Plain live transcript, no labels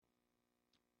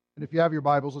And if you have your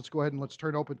Bibles, let's go ahead and let's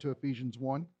turn open to Ephesians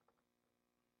 1.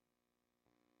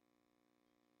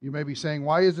 You may be saying,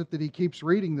 why is it that he keeps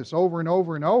reading this over and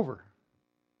over and over?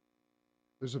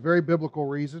 There's a very biblical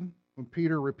reason. When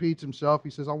Peter repeats himself,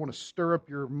 he says, I want to stir up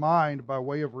your mind by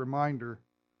way of reminder.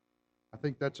 I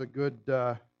think that's a good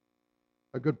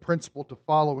principle to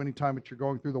follow anytime that you're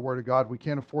going through the Word of God. We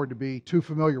can't afford to be too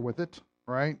familiar with it,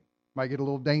 right? Might get a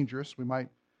little dangerous. We might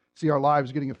see our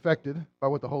lives getting affected by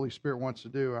what the Holy Spirit wants to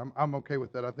do. I'm okay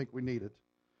with that. I think we need it.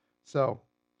 So,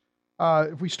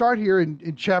 if we start here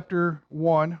in chapter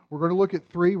 1, we're going to look at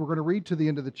 3. We're going to read to the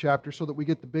end of the chapter so that we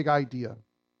get the big idea.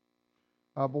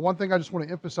 But one thing I just want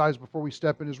to emphasize before we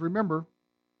step in is, remember,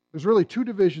 there's really 2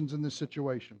 divisions in this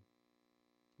situation.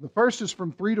 The first is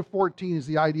from 3 to 14 is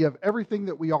the idea of everything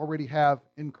that we already have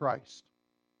in Christ.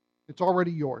 It's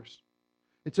already yours.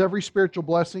 It's every spiritual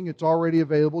blessing. It's already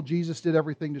available. Jesus did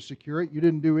everything to secure it. You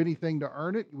didn't do anything to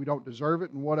earn it. We don't deserve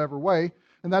it in whatever way.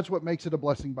 And that's what makes it a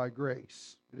blessing by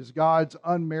grace. It is God's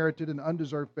unmerited and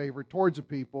undeserved favor towards a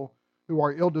people who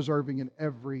are ill-deserving in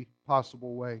every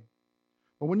possible way.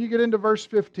 But when you get into verse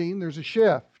 15, there's a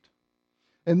shift.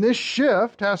 And this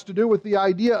shift has to do with the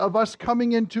idea of us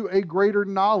coming into a greater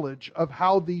knowledge of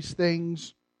how these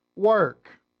things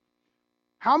work.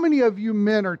 How many of you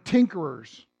men are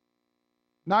tinkerers?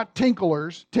 Not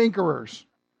tinklers, tinkerers.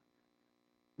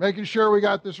 Making sure we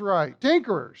got this right.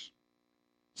 Tinkerers.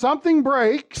 Something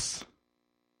breaks,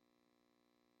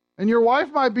 and your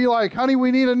wife might be like, honey, we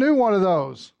need a new one of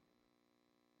those.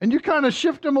 And you kind of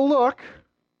shift them a look,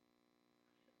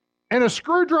 and a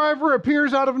screwdriver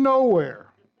appears out of nowhere.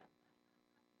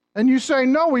 And you say,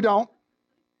 no, we don't.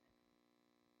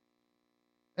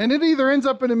 And it either ends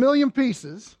up in a million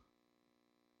pieces,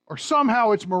 or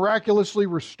somehow it's miraculously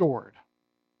restored.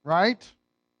 Right?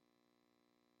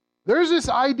 There's this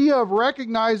idea of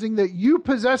recognizing that you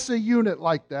possess a unit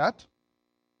like that.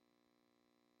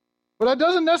 But that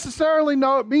doesn't necessarily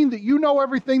mean that you know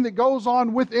everything that goes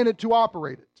on within it to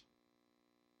operate it.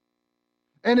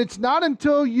 And it's not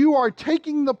until you are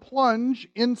taking the plunge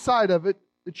inside of it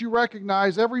that you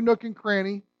recognize every nook and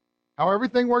cranny, how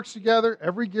everything works together,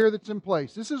 every gear that's in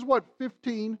place. This is what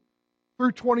 15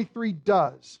 through 23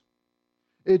 does.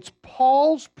 It's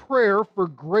Paul's prayer for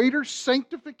greater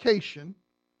sanctification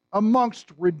amongst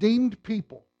redeemed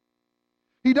people.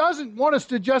 He doesn't want us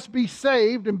to just be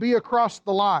saved and be across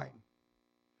the line.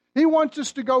 He wants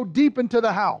us to go deep into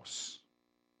the house.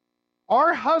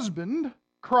 Our husband,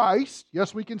 Christ,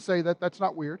 yes, we can say that, that's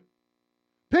not weird,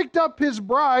 picked up his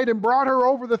bride and brought her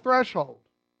over the threshold.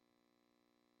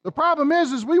 The problem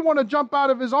is we want to jump out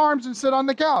of his arms and sit on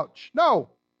the couch. No.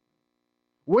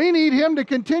 We need him to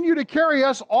continue to carry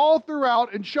us all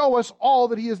throughout and show us all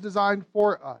that he has designed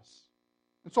for us.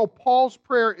 And so Paul's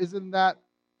prayer is in that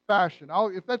fashion.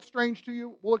 If that's strange to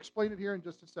you, we'll explain it here in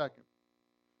just a second.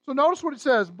 So notice what it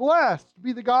says. Blessed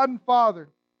be the God and Father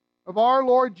of our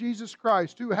Lord Jesus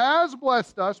Christ, who has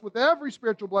blessed us with every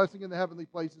spiritual blessing in the heavenly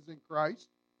places in Christ,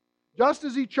 just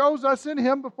as he chose us in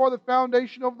him before the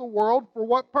foundation of the world. For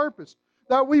what purpose?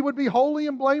 That we would be holy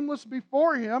and blameless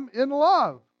before him in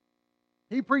love.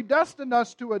 He predestined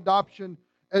us to adoption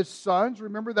as sons,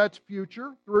 remember that's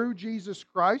future, through Jesus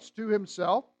Christ to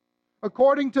himself,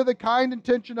 according to the kind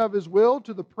intention of his will,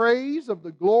 to the praise of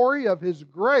the glory of his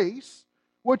grace,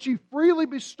 which he freely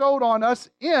bestowed on us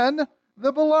in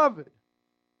the Beloved.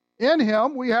 In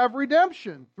him we have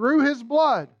redemption through his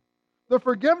blood, the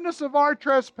forgiveness of our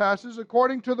trespasses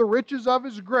according to the riches of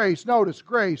his grace. Notice,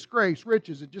 grace,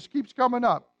 riches, it just keeps coming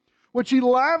up, which he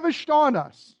lavished on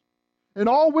us. In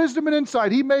all wisdom and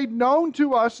insight, he made known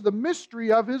to us the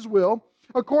mystery of his will,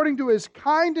 according to his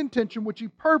kind intention, which he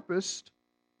purposed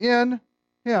in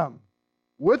him,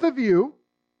 with a view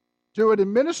to an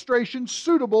administration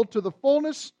suitable to the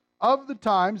fullness of the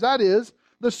times, that is,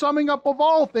 the summing up of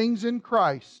all things in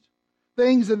Christ,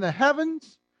 things in the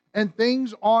heavens and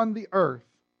things on the earth.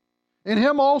 In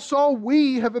him also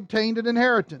we have obtained an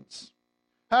inheritance,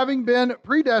 having been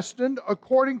predestined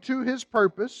according to his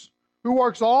purpose, who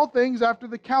works all things after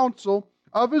the counsel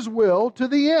of his will, to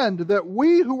the end that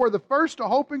we who were the first to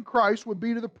hope in Christ would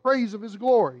be to the praise of his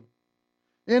glory.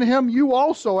 In him you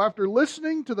also, after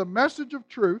listening to the message of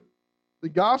truth, the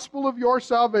gospel of your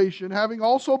salvation, having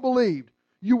also believed,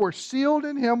 you were sealed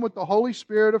in him with the Holy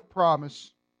Spirit of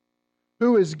promise,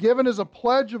 who is given as a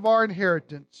pledge of our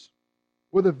inheritance,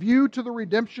 with a view to the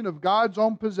redemption of God's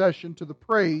own possession, to the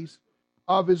praise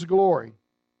of his glory.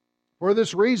 For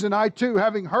this reason, I too,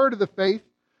 having heard of the faith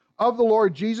of the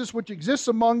Lord Jesus, which exists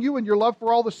among you, and your love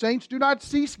for all the saints, do not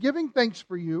cease giving thanks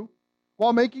for you,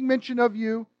 while making mention of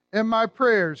you in my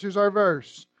prayers. Here's our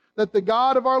verse. that the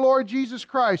God of our Lord Jesus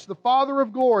Christ, the Father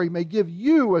of glory, may give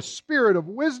you a spirit of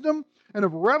wisdom and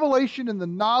of revelation in the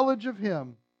knowledge of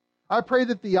Him. I pray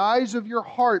that the eyes of your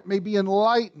heart may be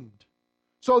enlightened,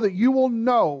 so that you will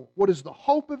know what is the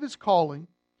hope of His calling,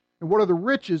 and what are the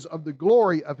riches of the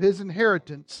glory of His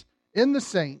inheritance in the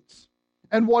saints,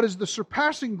 and what is the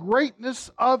surpassing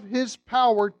greatness of His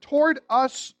power toward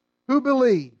us who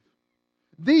believe.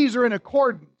 These are in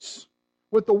accordance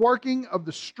with the working of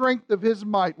the strength of His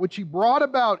might, which He brought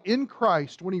about in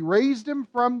Christ when He raised Him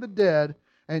from the dead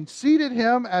and seated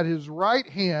Him at His right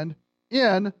hand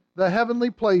in the heavenly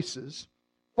places,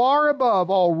 far above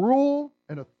all rule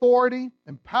and authority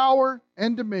and power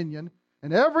and dominion,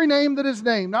 and every name that is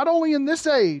named, not only in this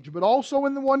age, but also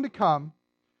in the one to come.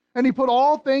 And He put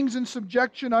all things in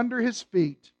subjection under His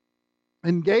feet,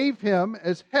 and gave Him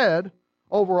as head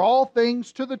over all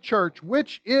things to the church,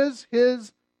 which is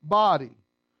His body,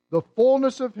 the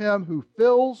fullness of Him who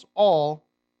fills all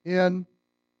in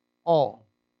all.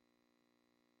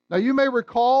 Now you may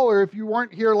recall, or if you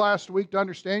weren't here last week to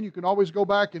understand, you can always go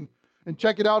back and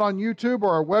check it out on YouTube or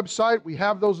our website. We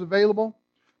have those available.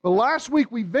 But last week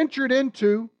we ventured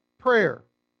into prayer.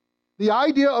 The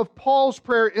idea of Paul's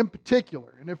prayer in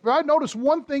particular. And if I notice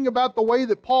one thing about the way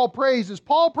that Paul prays is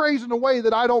Paul prays in a way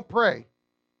that I don't pray.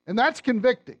 And that's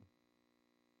convicting.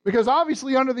 Because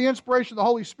obviously under the inspiration of the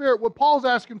Holy Spirit, what Paul's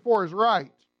asking for is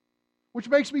right. Which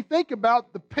makes me think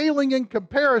about the paling in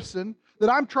comparison that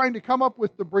I'm trying to come up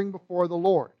with to bring before the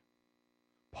Lord.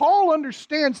 Paul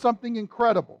understands something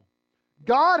incredible.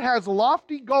 God has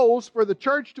lofty goals for the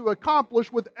church to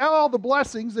accomplish with all the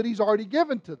blessings that He's already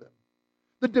given to them.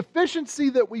 The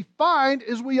deficiency that we find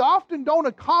is we often don't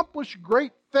accomplish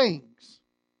great things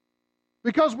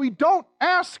because we don't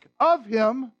ask of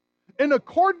Him in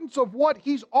accordance of what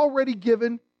He's already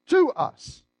given to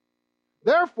us.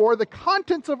 Therefore, the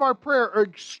contents of our prayer are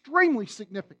extremely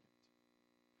significant.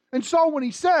 And so when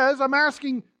he says, I'm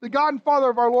asking the God and Father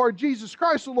of our Lord Jesus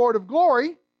Christ, the Lord of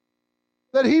glory,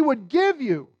 that He would give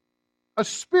you a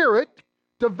spirit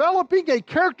developing a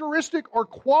characteristic or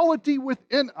quality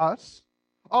within us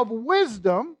of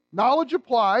wisdom, knowledge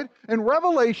applied, and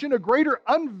revelation, a greater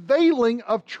unveiling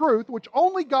of truth, which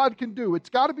only God can do. It's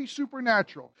got to be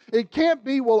supernatural. It can't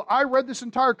be, well, I read this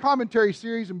entire commentary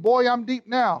series and boy, I'm deep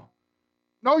now.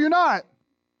 No, you're not.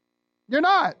 You're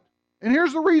not. And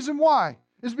here's the reason why.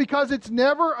 Is because it's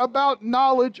never about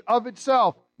knowledge of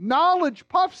itself. Knowledge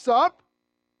puffs up,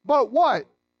 but what?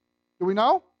 Do we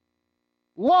know?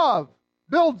 Love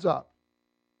builds up.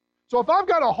 So if I've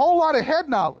got a whole lot of head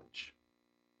knowledge,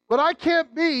 but I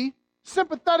can't be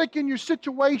sympathetic in your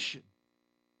situation,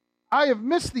 I have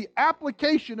missed the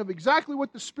application of exactly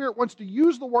what the Spirit wants to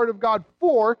use the Word of God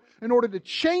for in order to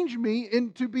change me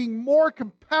into being more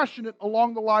compassionate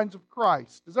along the lines of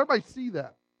Christ. Does everybody see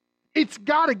that? It's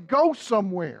got to go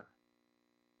somewhere.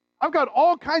 I've got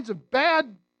all kinds of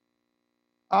bad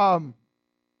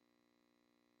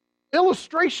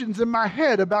illustrations in my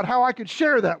head about how I could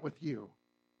share that with you.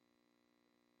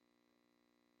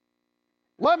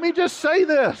 Let me just say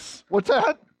this. What's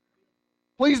that?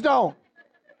 Please don't.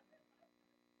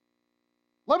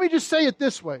 Let me just say it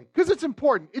this way, because it's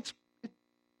important. It's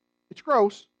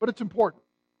gross, but it's important.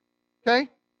 Okay?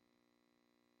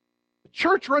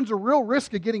 Church runs a real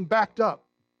risk of getting backed up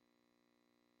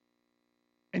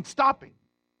and stopping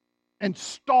and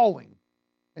stalling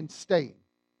and staying.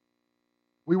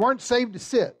 We weren't saved to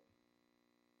sit.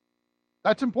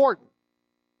 That's important.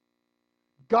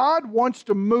 God wants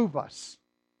to move us.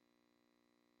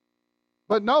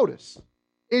 But notice,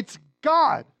 it's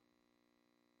God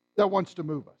that wants to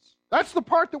move us. That's the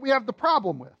part that we have the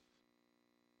problem with.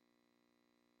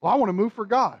 Well, I want to move for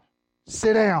God.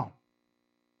 Sit down.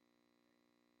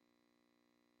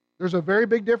 There's a very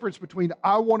big difference between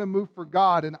I want to move for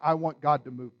God and I want God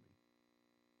to move me.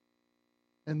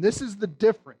 And this is the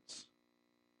difference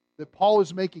that Paul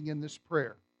is making in this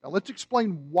prayer. Now let's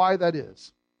explain why that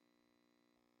is.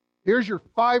 Here's your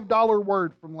 $5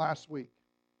 word from last week.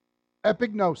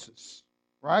 Epignosis.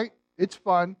 Right? It's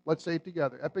fun. Let's say it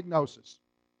together. Epignosis.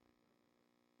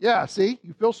 Yeah, see?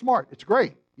 You feel smart. It's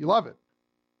great. You love it.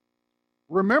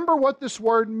 Remember what this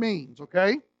word means,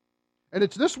 okay? And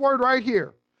it's this word right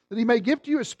here. That He may give to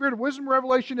you a spirit of wisdom and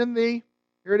revelation in the,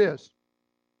 here it is,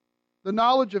 the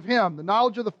knowledge of Him, the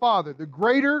knowledge of the Father, the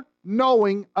greater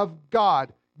knowing of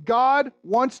God. God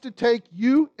wants to take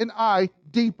you and I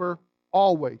deeper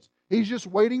always. He's just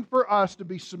waiting for us to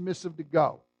be submissive to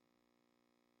go.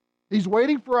 He's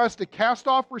waiting for us to cast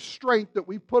off restraint that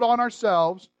we put on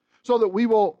ourselves so that we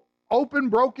will open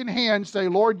broken hands say,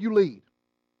 Lord, you lead.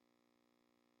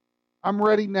 I'm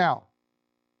ready now.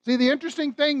 See, the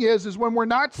interesting thing is when we're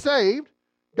not saved,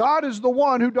 God is the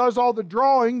one who does all the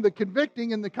drawing, the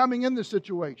convicting, and the coming in the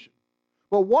situation.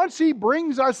 But once He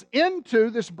brings us into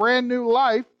this brand new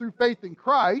life through faith in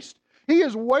Christ, He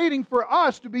is waiting for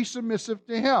us to be submissive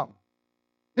to Him.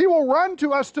 He will run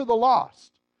to us to the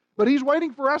lost, but He's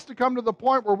waiting for us to come to the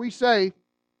point where we say,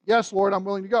 yes, Lord, I'm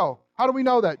willing to go. How do we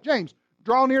know that? James,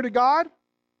 draw near to God,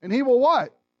 and He will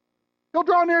what? He'll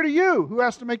draw near to you. Who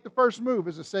has to make the first move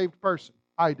as a saved person?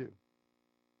 I do.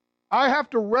 I have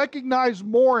to recognize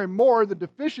more and more the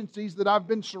deficiencies that I've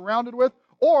been surrounded with,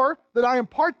 or that I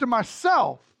impart to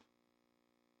myself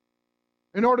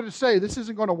in order to say, this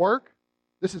isn't going to work.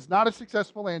 This is not a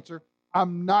successful answer.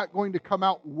 I'm not going to come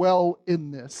out well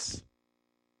in this.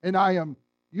 And I am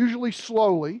usually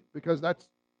slowly, because that's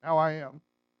how I am,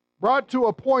 brought to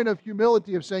a point of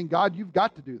humility of saying, God, you've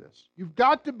got to do this. You've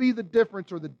got to be the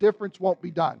difference or the difference won't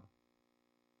be done.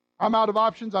 I'm out of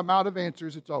options. I'm out of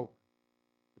answers. It's over.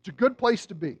 It's a good place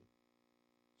to be.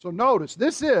 So notice,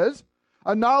 this is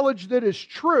a knowledge that is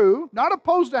true, not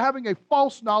opposed to having a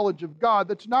false knowledge of God.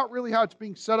 That's not really how it's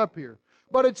being set up here.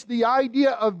 But it's the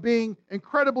idea of being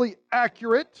incredibly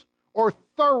accurate or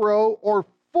thorough or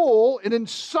full. And in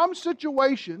some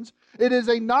situations, it is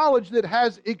a knowledge that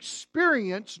has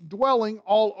experience dwelling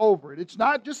all over it. It's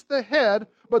not just the head,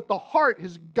 but the heart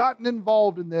has gotten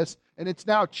involved in this, and it's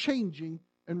now changing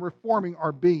and reforming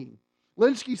our being.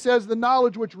 Linsky says the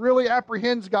knowledge which really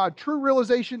apprehends God, true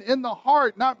realization in the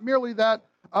heart, not merely that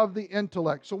of the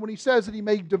intellect. So when he says that He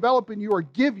may develop in you or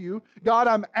give you, God,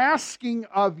 I'm asking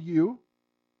of you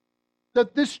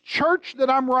that this church that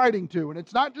I'm writing to, and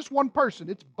it's not just one person,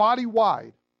 it's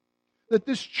body-wide, that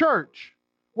this church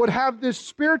would have this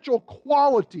spiritual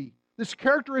quality, this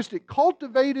characteristic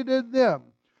cultivated in them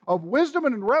of wisdom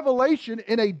and revelation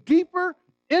in a deeper,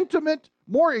 intimate,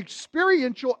 more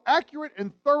experiential, accurate,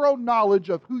 and thorough knowledge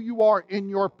of who you are in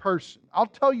your person. I'll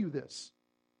tell you this.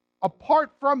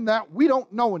 Apart from that, we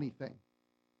don't know anything.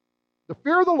 The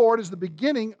fear of the Lord is the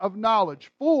beginning of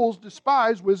knowledge. Fools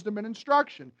despise wisdom and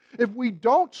instruction. If we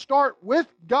don't start with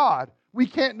God, we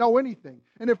can't know anything.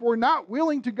 And if we're not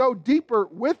willing to go deeper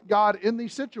with God in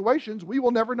these situations, we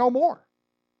will never know more.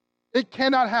 It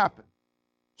cannot happen.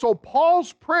 So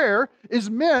Paul's prayer is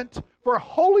meant for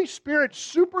Holy Spirit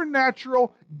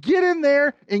supernatural, get in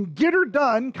there and get her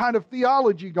done kind of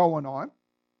theology going on,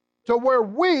 to where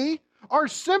we are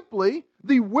simply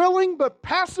the willing but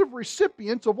passive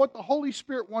recipients of what the Holy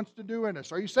Spirit wants to do in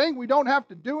us. Are you saying we don't have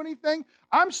to do anything?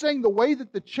 I'm saying the way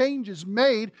that the change is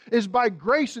made is by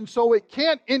grace, and so it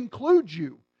can't include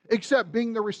you except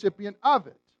being the recipient of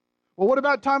it. Well, what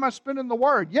about time I spend in the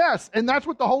Word? Yes, and that's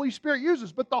what the Holy Spirit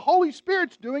uses, but the Holy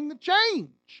Spirit's doing the change.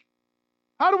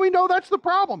 How do we know that's the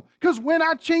problem? Because when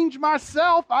I change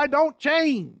myself, I don't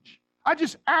change. I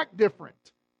just act different.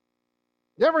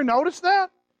 You ever notice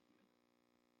that?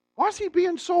 Why is he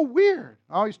being so weird?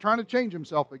 Oh, he's trying to change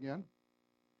himself again.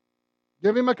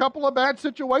 Give him a couple of bad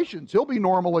situations. He'll be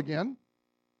normal again.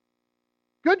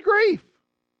 Good grief.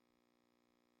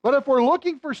 But if we're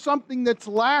looking for something that's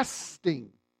lasting,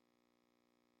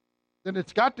 then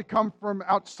it's got to come from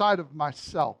outside of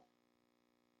myself.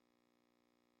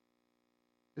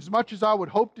 As much as I would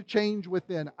hope to change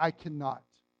within, I cannot.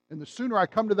 And the sooner I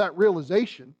come to that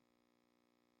realization,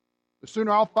 the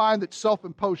sooner I'll find that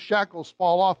self-imposed shackles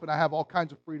fall off and I have all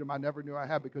kinds of freedom I never knew I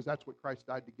had, because that's what Christ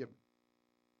died to give me.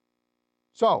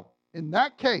 So, in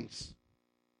that case,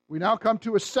 we now come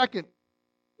to a second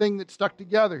thing that's stuck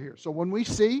together here. So when we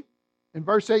see in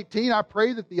verse 18, I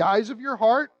pray that the eyes of your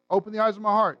heart, open the eyes of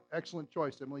my heart. Excellent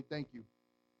choice, Emily. Thank you.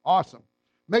 Awesome.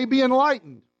 May be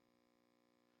enlightened.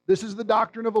 This is the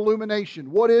doctrine of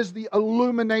illumination. What is the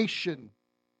illumination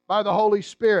by the Holy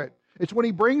Spirit? It's when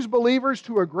He brings believers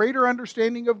to a greater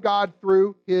understanding of God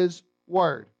through His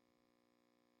Word.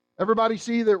 Everybody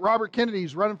see that Robert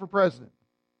Kennedy's running for president?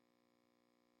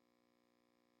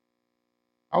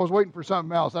 I was waiting for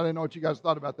something else. I didn't know what you guys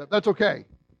thought about that. That's okay.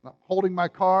 I'm holding my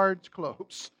cards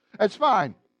close. That's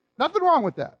fine. Nothing wrong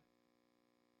with that.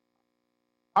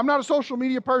 I'm not a social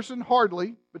media person,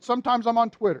 hardly, but sometimes I'm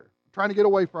on Twitter. I'm trying to get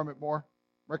away from it more,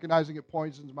 recognizing it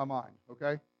poisons my mind,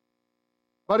 okay?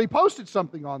 But he posted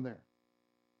something on there.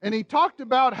 And he talked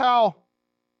about how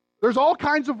there's all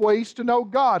kinds of ways to know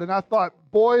God. And I thought,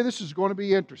 boy, this is going to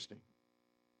be interesting.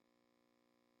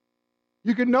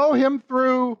 You can know Him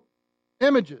through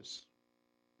images.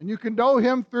 And you can know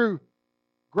Him through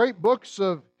great books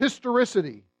of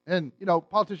historicity. And,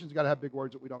 politicians got to have big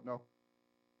words that we don't know.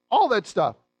 All that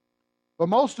stuff. But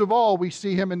most of all, we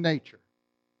see Him in nature.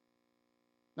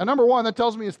 Now, number one, that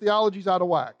tells me His theology's out of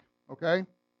whack. Okay?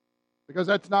 Because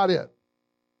that's not it.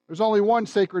 There's only one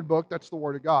sacred book, that's the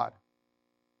Word of God.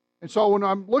 And so when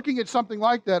I'm looking at something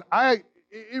like that,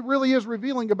 it really is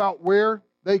revealing about where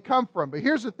they come from. But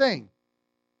here's the thing.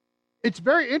 It's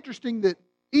very interesting that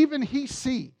even he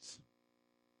sees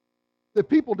that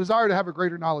people desire to have a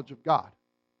greater knowledge of God.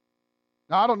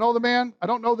 Now, I don't know the man. I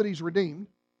don't know that he's redeemed.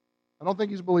 I don't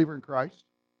think he's a believer in Christ.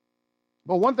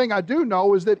 But one thing I do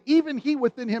know is that even he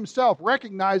within himself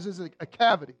recognizes a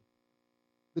cavity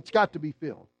that's got to be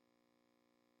filled.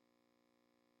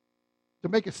 To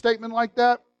make a statement like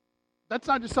that, that's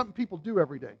not just something people do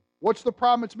every day. What's the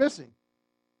problem it's missing?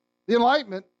 The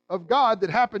enlightenment of God that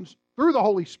happens through the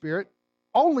Holy Spirit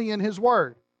only in His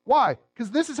Word. Why?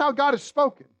 Because this is how God has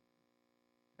spoken.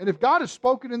 And if God has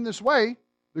spoken in this way,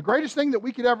 the greatest thing that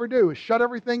we could ever do is shut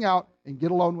everything out and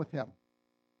get alone with Him.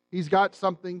 He's got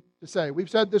something to say. We've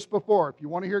said this before. If you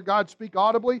want to hear God speak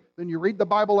audibly, then you read the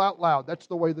Bible out loud. That's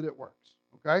the way that it works.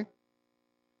 Okay?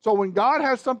 So when God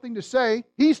has something to say,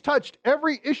 He's touched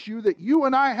every issue that you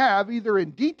and I have, either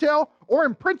in detail or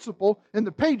in principle, in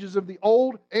the pages of the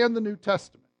Old and the New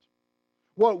Testament.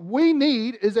 What we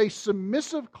need is a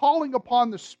submissive calling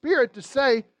upon the Spirit to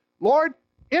say, Lord,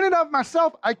 in and of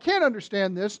myself, I can't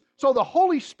understand this, so the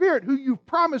Holy Spirit, who you've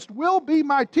promised will be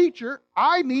my teacher,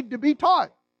 I need to be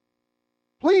taught.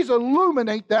 Please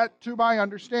illuminate that to my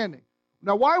understanding.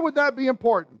 Now, why would that be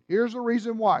important? Here's the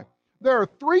reason why. There are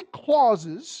 3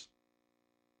 clauses.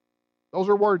 Those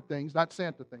are word things, not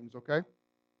Santa things, okay?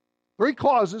 3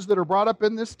 clauses that are brought up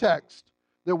in this text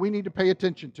that we need to pay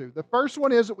attention to. The first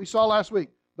one is that we saw last week,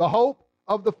 the hope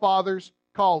of the Father's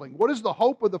calling. What is the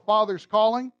hope of the Father's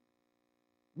calling?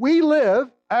 We live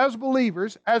as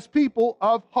believers, as people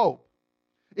of hope.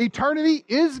 Eternity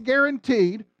is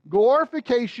guaranteed.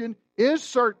 Glorification is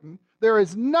certain. There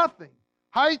is nothing,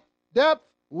 height, depth,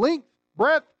 length,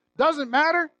 breadth, doesn't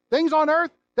matter. Things on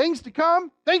earth, things to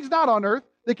come, things not on earth,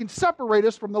 that can separate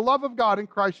us from the love of God in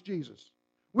Christ Jesus.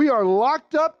 We are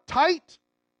locked up tight.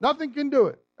 Nothing can do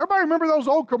it. Everybody remember those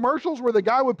old commercials where the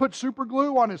guy would put super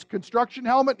glue on his construction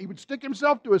helmet and he would stick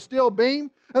himself to a steel beam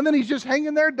and then he's just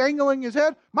hanging there dangling his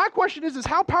head? My question is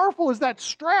how powerful is that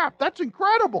strap? That's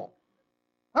incredible.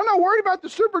 I'm not worried about the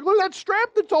super glue. That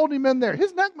strap that's holding him in there.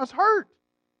 His neck must hurt.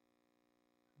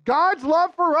 God's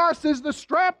love for us is the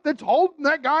strap that's holding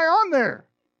that guy on there.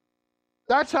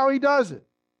 That's how He does it.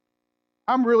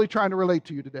 I'm really trying to relate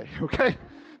to you today, okay?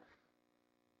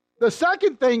 The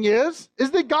second thing is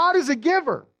that God is a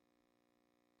giver.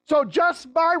 So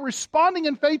just by responding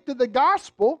in faith to the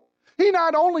gospel, He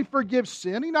not only forgives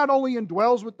sin, He not only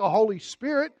indwells with the Holy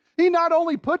Spirit, He not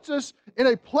only puts us in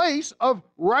a place of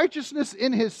righteousness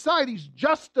in His sight, He's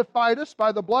justified us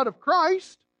by the blood of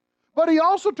Christ, but He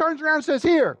also turns around and says,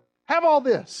 here, have all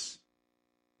this.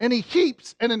 And He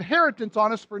heaps an inheritance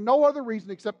on us for no other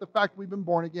reason except the fact we've been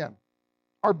born again.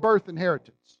 Our birth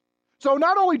inheritance. So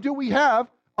not only do we have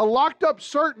a locked up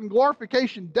certain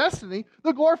glorification destiny,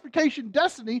 the glorification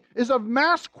destiny is of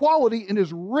mass quality and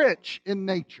is rich in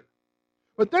nature.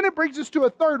 But then it brings us to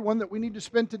a third one that we need to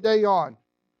spend today on.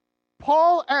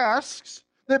 Paul asks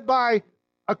that by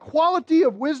a quality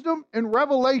of wisdom and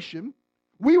revelation,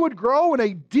 we would grow in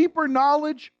a deeper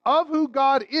knowledge of who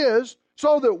God is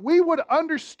so that we would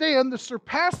understand the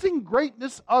surpassing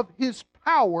greatness of His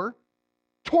power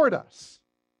toward us.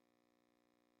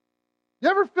 You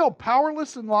ever feel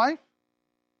powerless in life?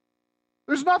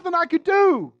 There's nothing I could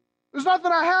do. There's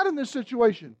nothing I had in this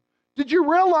situation. Did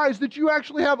you realize that you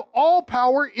actually have all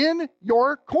power in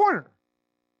your corner?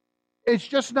 It's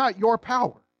just not your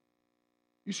power.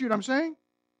 You see what I'm saying?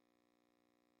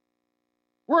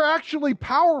 We're actually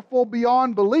powerful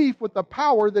beyond belief with the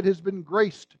power that has been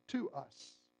graced to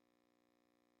us.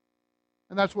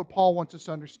 And that's what Paul wants us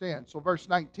to understand. So verse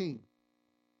 19.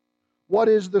 What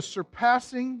is the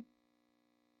surpassing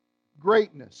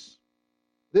greatness?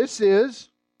 This is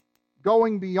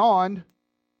going beyond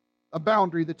a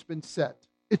boundary that's been set.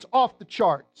 It's off the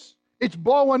charts. It's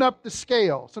blowing up the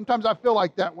scale. Sometimes I feel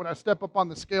like that when I step up on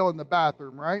the scale in the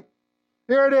bathroom, right?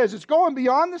 Here it is. It's going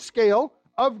beyond the scale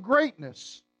of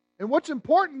greatness. And what's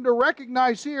important to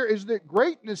recognize here is that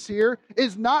greatness here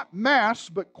is not mass,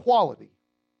 but quality.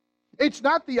 It's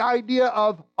not the idea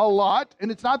of a lot,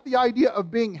 and it's not the idea of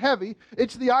being heavy.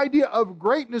 It's the idea of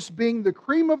greatness being the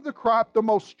cream of the crop, the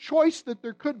most choice that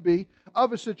there could be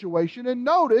of a situation. And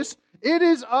notice, it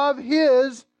is of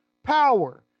His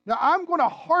power. Now, I'm going to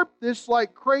harp this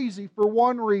like crazy for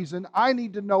one reason. I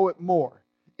need to know it more.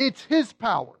 It's His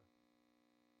power.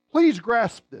 Please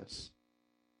grasp this.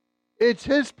 It's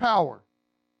His power.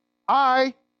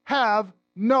 I have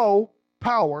no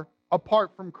power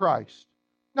apart from Christ.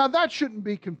 Now, that shouldn't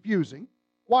be confusing.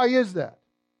 Why is that?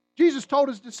 Jesus told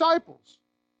His disciples,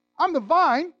 I'm the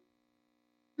vine.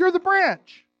 You're the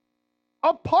branch.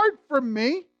 Apart from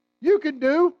me, you can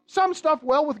do some stuff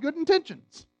well with good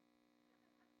intentions.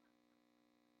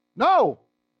 No.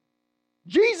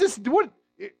 Jesus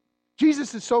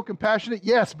is so compassionate,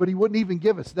 yes, but he wouldn't even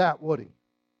give us that, would he?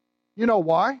 You know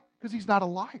why? Because he's not a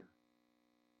liar.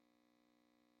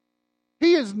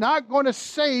 He is not going to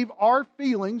save our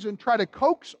feelings and try to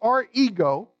coax our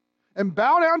ego and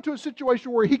bow down to a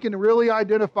situation where he can really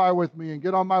identify with me and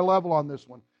get on my level on this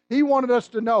one. He wanted us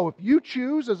to know, if you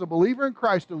choose as a believer in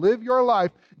Christ to live your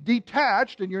life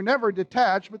detached, and you're never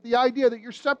detached, but the idea that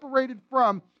you're separated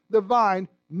from the vine,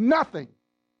 nothing.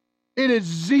 It is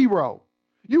zero.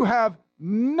 You have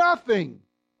nothing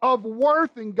of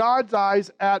worth in God's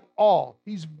eyes at all.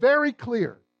 He's very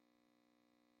clear.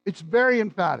 It's very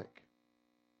emphatic.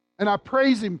 And I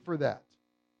praise him for that.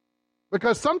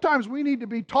 Because sometimes we need to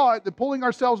be taught that pulling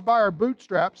ourselves by our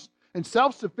bootstraps and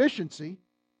self-sufficiency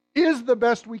is the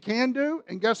best we can do.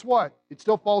 And guess what? It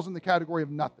still falls in the category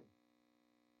of nothing.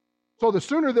 So the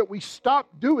sooner that we stop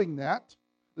doing that,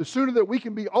 the sooner that we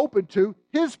can be open to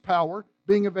his power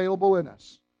being available in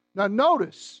us. Now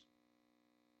notice,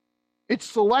 it's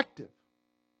selective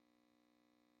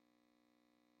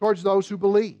towards those who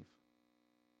believe.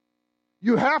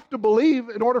 You have to believe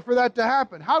in order for that to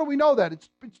happen. How do we know that? It's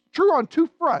true on two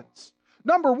fronts.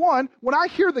 Number one, when I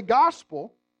hear the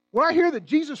gospel, when I hear that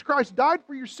Jesus Christ died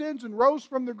for your sins and rose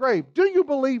from the grave, do you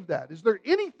believe that? Is there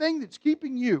anything that's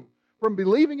keeping you from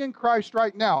believing in Christ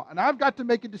right now? And I've got to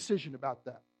make a decision about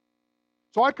that.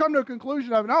 So I come to a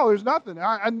conclusion of, no, there's nothing.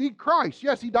 I need Christ.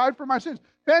 Yes, he died for my sins.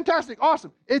 Fantastic,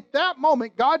 awesome. At that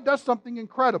moment, God does something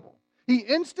incredible. He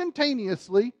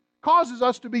instantaneously causes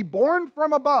us to be born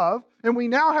from above, and we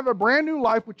now have a brand new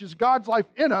life, which is God's life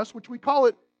in us, which we call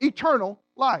it eternal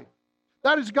life.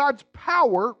 That is God's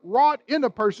power wrought in a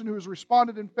person who has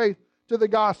responded in faith to the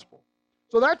gospel.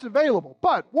 So that's available.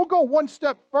 But we'll go one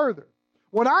step further.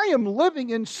 When I am living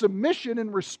in submission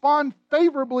and respond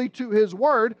favorably to his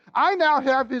word, I now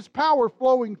have his power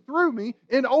flowing through me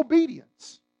in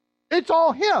obedience. It's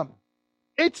all him.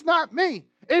 It's not me.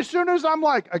 As soon as I'm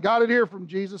like, I got it here from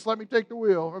Jesus, let me take the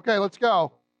wheel. Okay, let's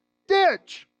go.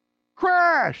 Ditch,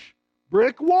 crash,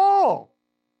 brick wall.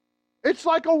 It's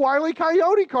like a Wile E.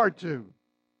 Coyote cartoon.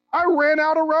 I ran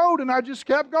out of road and I just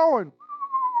kept going.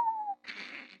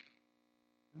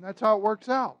 And that's how it works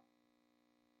out.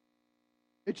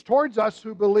 It's towards us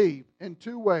who believe in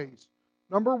two ways.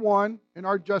 Number one, in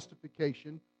our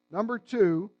justification. Number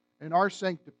two, in our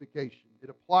sanctification. It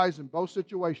applies in both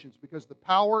situations because the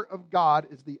power of God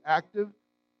is the active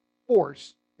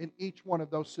force in each one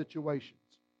of those situations.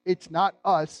 It's not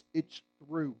us, it's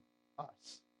through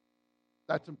us.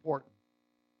 That's important.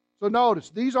 So notice,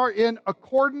 these are in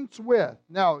accordance with.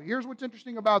 Now, here's what's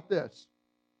interesting about this.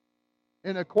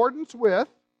 In accordance with,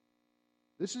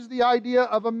 this is the idea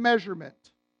of a measurement.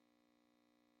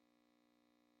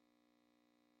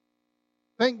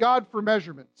 Thank God for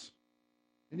measurements.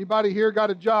 Anybody here got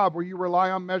a job where you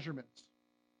rely on measurements?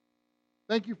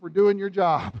 Thank you for doing your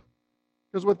job.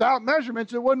 Because without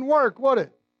measurements, it wouldn't work, would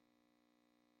it?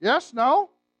 Yes? No?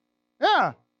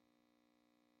 Yeah.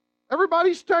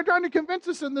 Everybody's trying to convince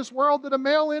us in this world that a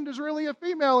male end is really a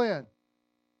female end.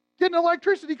 Get an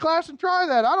electricity class and try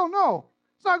that. I don't know.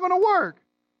 It's not going to work.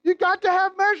 You got to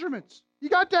have measurements. You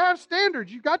got to have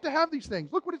standards. You got to have these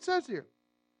things. Look what it says here.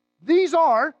 These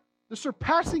are the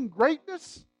surpassing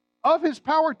greatness of his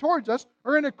power towards us,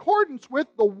 are in accordance with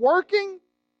the working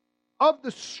of the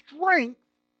strength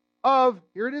of,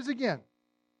 here it is again,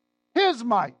 his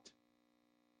might.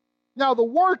 Now the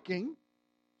working,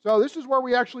 so this is where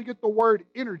we actually get the word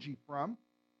energy from.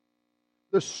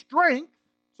 The strength,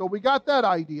 so we got that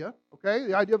idea, okay,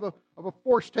 the idea of a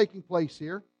force taking place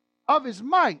here, of his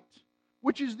might,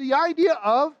 which is the idea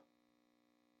of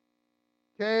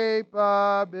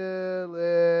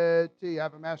capability. I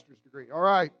have a master's degree, all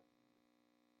right.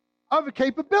 Of a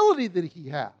capability that he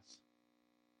has.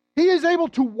 He is able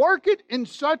to work it in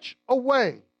such a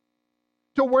way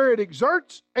to where it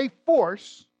exerts a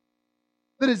force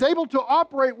that is able to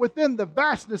operate within the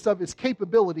vastness of his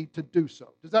capability to do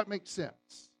so. Does that make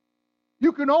sense?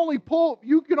 You can only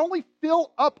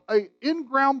fill up an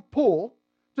in-ground pool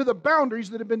to the boundaries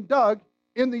that have been dug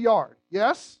in the yard.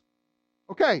 Yes?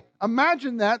 Okay,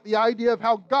 imagine that, the idea of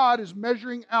how God is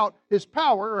measuring out his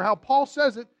power, or how Paul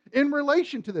says it, in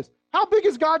relation to this. How big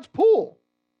is God's pool?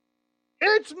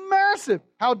 It's massive.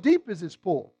 How deep is his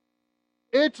pool?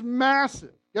 It's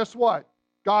massive. Guess what?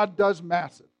 God does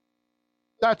massive.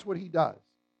 That's what he does.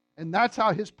 And that's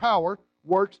how his power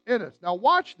works in us. Now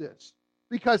watch this,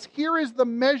 because here is the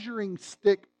measuring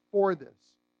stick for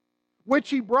this, which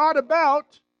he brought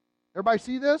about Everybody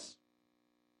see this?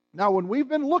 Now, when we've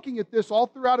been looking at this all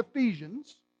throughout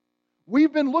Ephesians,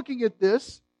 we've been looking at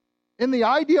this in the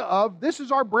idea of this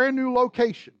is our brand new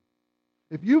location.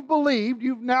 If you've believed,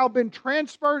 you've now been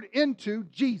transferred into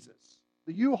Jesus.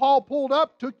 The U-Haul pulled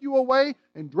up, took you away,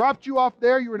 and dropped you off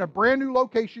there. You're in a brand new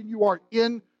location. You are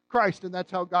in Christ, and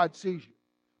that's how God sees you.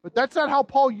 But that's not how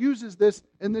Paul uses this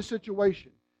in this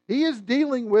situation. He is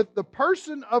dealing with the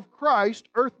person of Christ,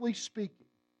 earthly speaking.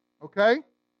 Okay?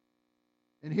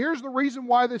 And here's the reason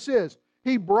why this is.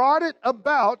 He brought it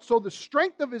about, so the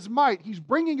strength of his might, he's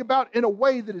bringing about in a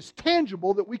way that is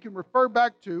tangible that we can refer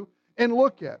back to and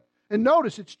look at. And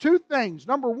notice, it's two things.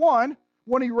 Number one,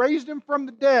 when he raised him from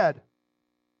the dead.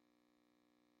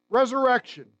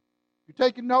 Resurrection. If you're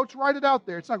taking notes, write it out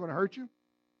there. It's not going to hurt you.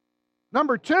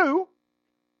 Number two,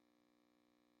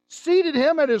 seated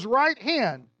him at his right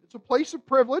hand. It's a place of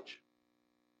privilege,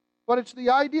 but it's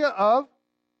the idea of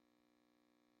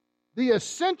the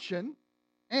ascension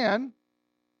and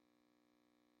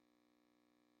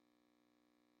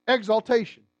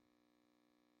exaltation.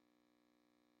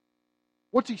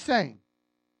 What's he saying?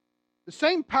 The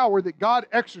same power that God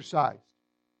exercised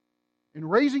in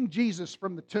raising Jesus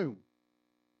from the tomb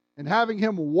and having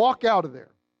him walk out of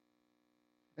there.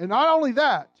 And not only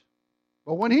that,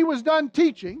 but when he was done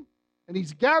teaching, and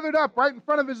he's gathered up right in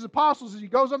front of his apostles as he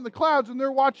goes up in the clouds and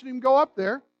they're watching him go up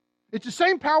there, it's the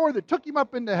same power that took him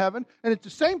up into heaven, and it's the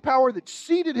same power that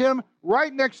seated him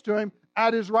right next to him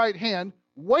at his right hand,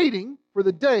 waiting for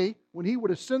the day when he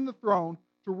would ascend the throne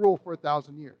to rule for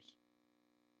 1,000 years.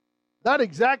 That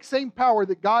exact same power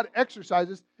that God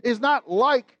exercises is not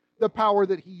like the power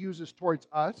that he uses towards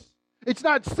us. It's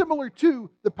not similar to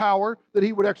the power that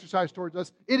he would exercise towards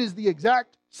us. It is the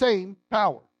exact same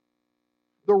power.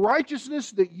 The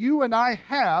righteousness that you and I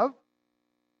have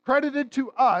credited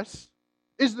to us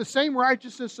is the same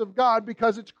righteousness of God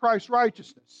because it's Christ's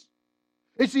righteousness.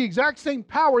 It's the exact same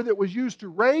power that was used to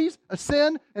raise,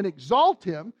 ascend, and exalt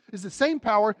him is the same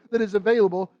power that is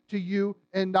available to you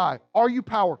and I. Are you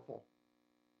powerful?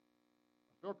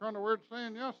 I feel kind of weird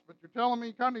saying yes, but you're telling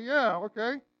me kind of yeah,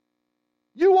 okay.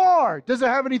 You are. Does it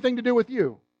have anything to do with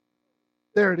you?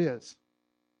 There it is.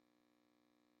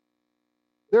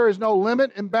 There is no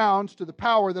limit and bounds to the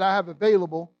power that I have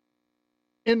available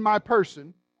in my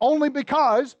person, only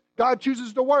because God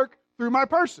chooses to work through my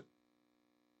person.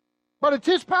 But it's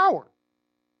his power.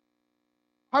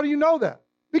 How do you know that?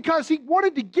 Because he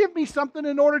wanted to give me something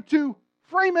in order to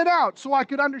frame it out so I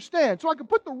could understand, so I could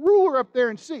put the ruler up there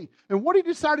and see. And what he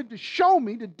decided to show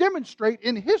me, to demonstrate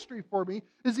in history for me,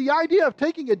 is the idea of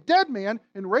taking a dead man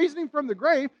and raising him from the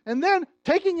grave, and then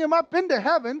taking him up into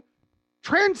heaven,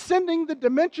 transcending the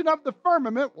dimension of the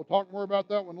firmament, we'll talk more about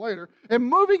that one later, and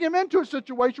moving him into a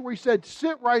situation where he said,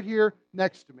 sit right here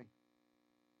next to me.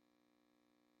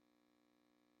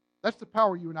 That's the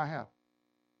power you and I have.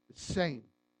 The same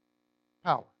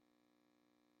power.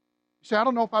 You say, I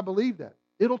don't know if I believe that.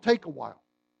 It'll take a while.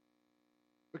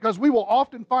 Because we will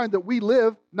often find that we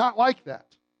live not like that.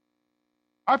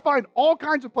 I find all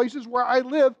kinds of places where I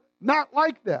live not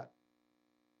like that.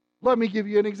 Let me give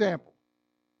you an example.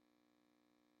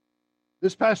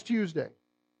 This past Tuesday,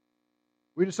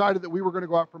 we decided that we were going to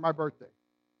go out for my birthday.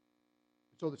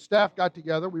 So the staff got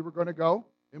together. We were going to go.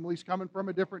 Emily's coming from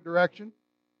a different direction.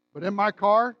 But in my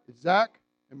car is Zach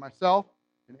and myself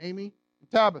and Amy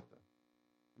and Tabitha.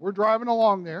 We're driving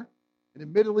along there, and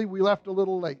admittedly, we left a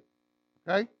little late.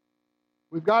 Okay?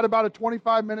 We've got about a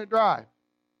 25-minute drive.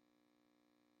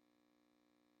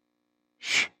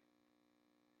 Shh.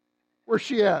 Where's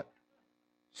she at?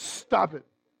 Stop it.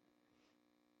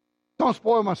 Don't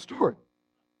spoil my story.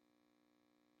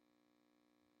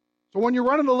 So when you're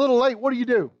running a little late, what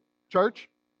do? Church?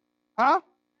 Huh?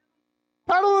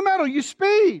 Pedal the metal. You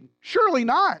speed. Surely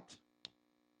not.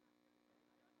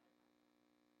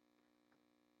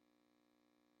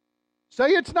 Say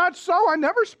it's not so. I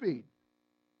never speed.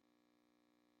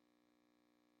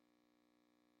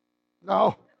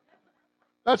 No.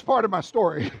 That's part of my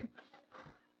story. He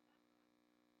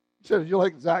said, you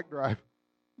like Zach drive.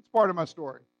 It's part of my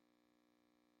story.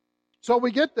 So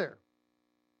we get there.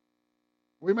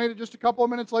 We made it just a couple of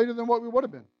minutes later than what we would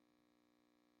have been.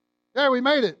 Yeah, we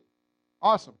made it.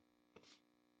 Awesome.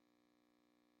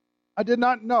 I did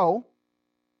not know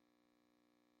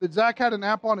that Zach had an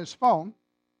app on his phone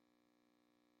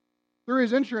through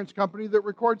his insurance company that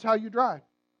records how you drive.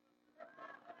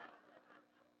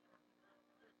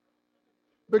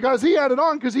 Because he had it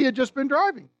on because he had just been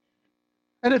driving.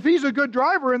 And if he's a good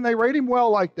driver and they rate him well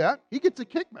like that, he gets a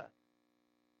kickback.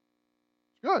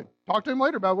 It's good. Talk to him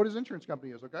later about what his insurance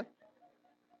company is, okay?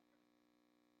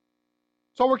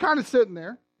 So we're kind of sitting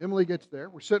there, Emily gets there.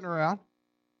 We're sitting around.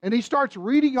 And he starts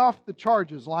reading off the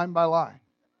charges line by line.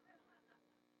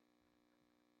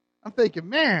 I'm thinking,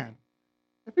 man,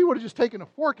 if he would have just taken a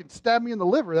fork and stabbed me in the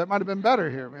liver, that might have been better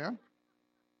here, man.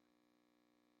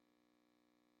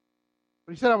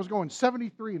 But he said I was going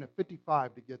 73 and a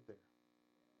 55 to get there.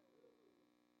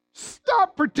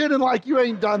 Stop pretending like you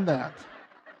ain't done that.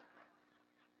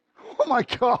 Oh my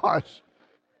gosh.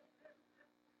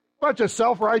 Bunch of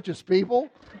self-righteous people.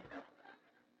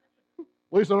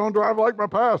 At least I don't drive like my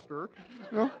pastor.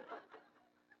 You know?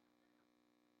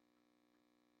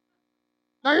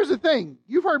 Now here's the thing.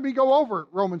 You've heard me go over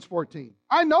Romans 14.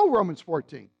 I know Romans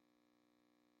 14.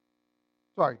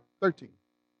 Sorry, 13.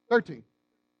 13.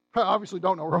 I obviously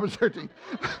don't know Romans 13.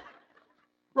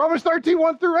 Romans 13,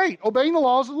 1 through 8. Obeying the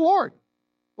laws of the Lord.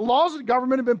 The laws of the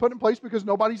government have been put in place because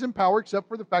nobody's in power except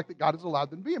for the fact that God has allowed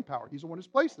them to be in power. He's the one who's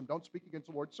placed them. Don't speak against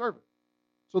the Lord's servant.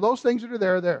 So those things that are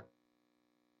there are there.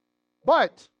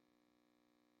 But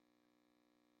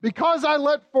because I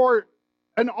let for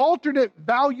an alternate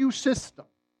value system,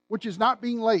 which is not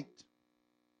being late,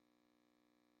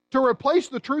 to replace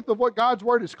the truth of what God's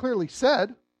Word has clearly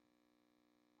said,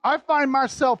 I find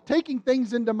myself taking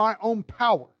things into my own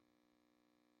power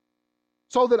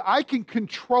so that I can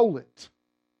control it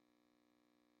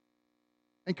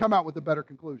and come out with a better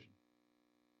conclusion.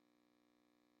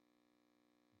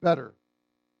 Better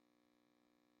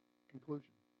conclusion.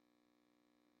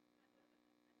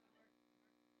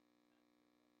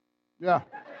 Yeah.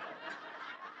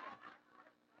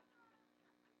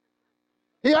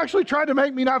 He actually tried to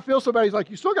make me not feel so bad. He's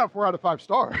like, you still got 4 out of 5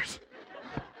 stars.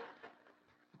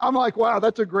 I'm like, wow,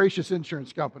 that's a gracious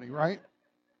insurance company, right?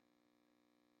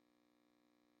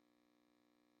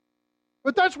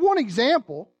 But that's one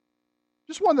example,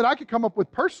 just one that I could come up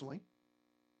with personally.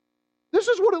 This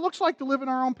is what it looks like to live in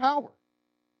our own power.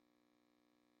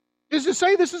 Is to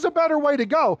say this is a better way to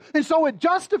go. And so it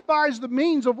justifies the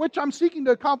means of which I'm seeking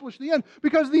to accomplish the end,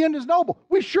 because the end is noble.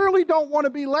 We surely don't want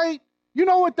to be late. You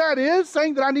know what that is?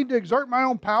 Saying that I need to exert my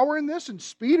own power in this and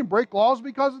speed and break laws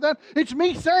because of that? It's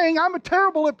me saying I'm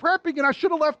terrible at prepping and I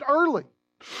should have left early.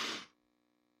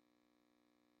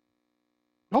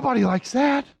 Nobody likes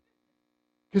that.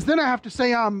 Because then I have to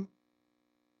say I'm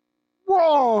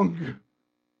wrong.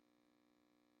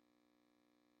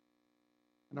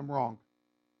 And I'm wrong.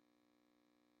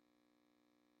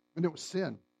 And it was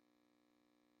sin.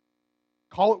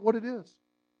 Call it what it is.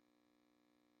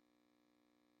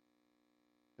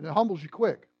 And it humbles you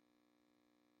quick.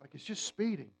 Like it's just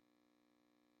speeding.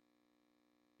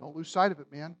 Don't lose sight of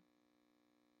it, man.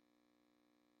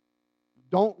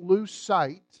 Don't lose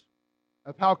sight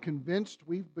of how convinced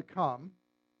we've become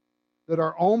that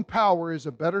our own power is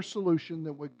a better solution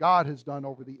than what God has done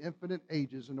over the infinite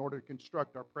ages in order to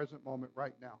construct our present moment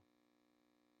right now.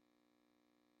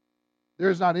 There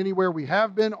is not anywhere we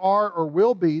have been, are, or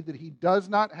will be that He does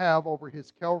not have over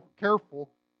His careful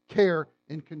care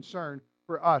and concern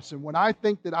for us. And when I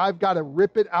think that I've got to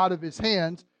rip it out of His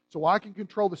hands so I can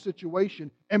control the situation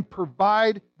and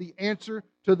provide the answer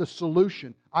to the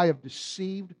solution, I have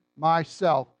deceived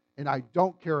myself, and I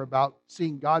don't care about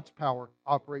seeing God's power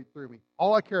operate through me.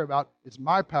 All I care about is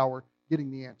my power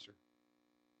getting the answer.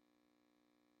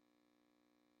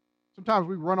 Sometimes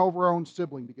we run over our own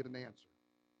sibling to get an answer.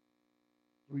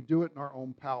 We do it in our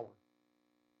own power.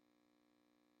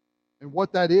 And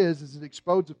what that is it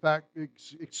exposes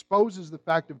the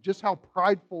fact of just how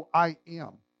prideful I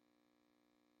am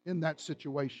in that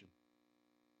situation.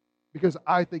 Because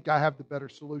I think I have the better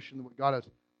solution than what God has.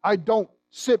 I don't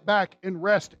sit back and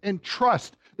rest and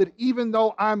trust that even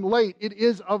though I'm late, it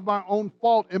is of my own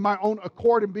fault and my own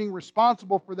accord and being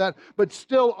responsible for that, but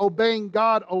still obeying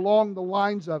God along the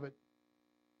lines of it,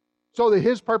 so that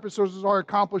His purposes are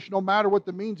accomplished no matter what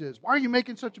the means is. Why are you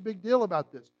making such a big deal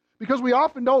about this? Because we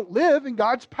often don't live in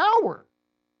God's power.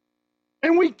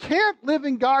 And we can't live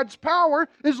in God's power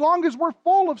as long as we're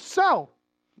full of self.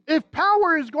 If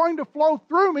power is going to flow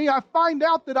through me, I find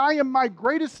out that I am my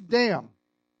greatest dam.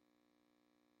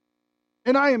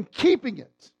 And I am keeping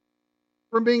it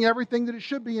from being everything that it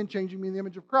should be and changing me in the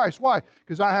image of Christ. Why?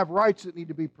 Because I have rights that need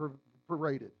to be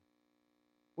paraded.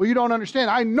 Well, you don't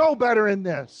understand. I know better in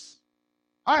this.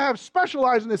 I have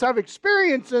specialized in this. I have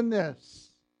experience in this.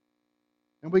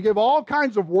 And we give all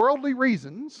kinds of worldly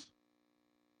reasons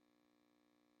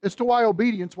as to why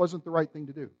obedience wasn't the right thing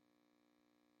to do.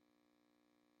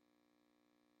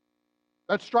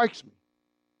 That strikes me.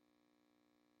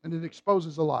 And it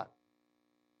exposes a lot.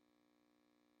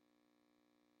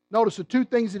 Notice the two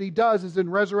things that He does is in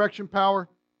resurrection power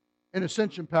and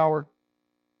ascension power.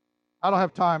 I don't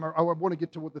have time. I want to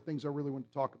get to what the things I really want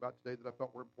to talk about today that I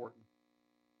felt were important.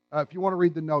 If you want to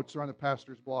read the notes, they're on the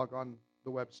pastor's blog on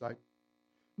the website.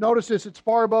 Notice this, it's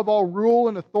far above all rule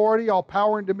and authority, all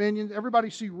power and dominion. Everybody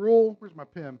see rule? Where's my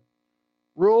pen?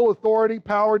 Rule, authority,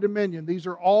 power, dominion. These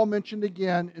are all mentioned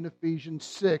again in Ephesians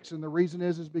 6. And the reason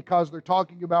is because they're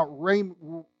talking about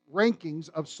rankings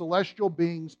of celestial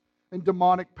beings and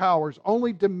demonic powers.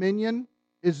 Only dominion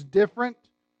is different.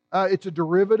 It's a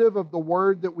derivative of the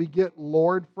word that we get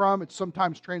Lord from. It's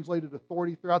sometimes translated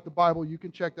authority throughout the Bible. You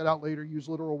can check that out later. Use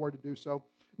literal word to do so.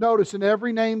 Notice, in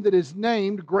every name that is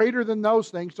named, greater than those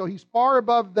things. So he's far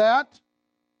above that.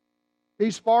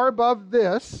 He's far above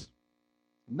this.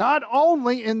 Not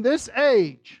only in this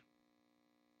age,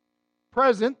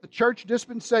 present, the church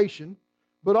dispensation,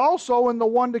 but also in the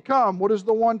one to come. What is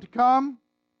the one to come?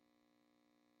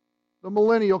 The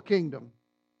millennial kingdom.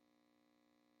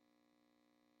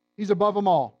 He's above them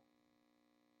all.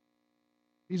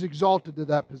 He's exalted to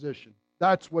that position.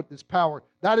 That's what this power,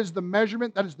 that is the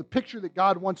measurement, that is the picture that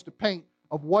God wants to paint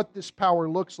of what this power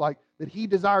looks like, that He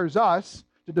desires us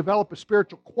to develop a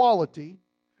spiritual quality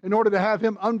in order to have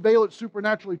Him unveil it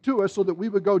supernaturally to us so that we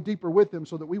would go deeper with Him,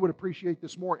 so that we would appreciate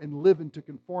this more and live into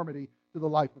conformity to the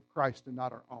life of Christ and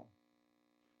not our own.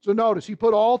 So notice, He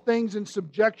put all things in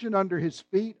subjection under His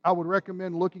feet. I would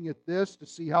recommend looking at this to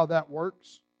see how that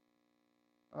works.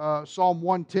 Psalm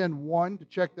 110:1 to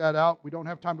check that out. We don't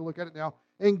have time to look at it now.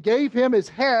 And gave Him as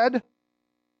head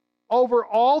over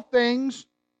all things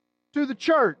to the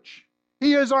church.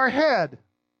 He is our head.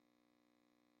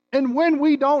 And when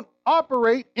we don't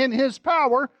operate in His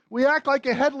power, we act like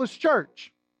a headless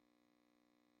church.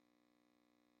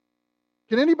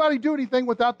 Can anybody do anything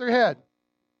without their head?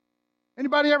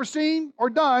 Anybody ever seen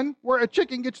or done where a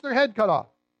chicken gets their head cut off?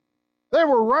 They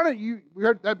were running, we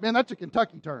heard that, man, that's a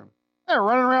Kentucky term. They're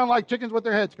running around like chickens with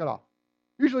their heads cut off.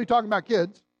 Usually talking about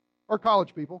kids or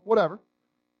college people, whatever.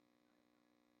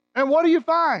 And what do you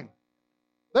find?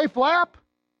 They flap.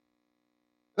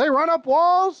 They run up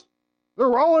walls. They're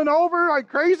rolling over like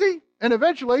crazy. And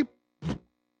eventually,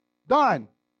 done.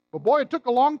 But boy, it took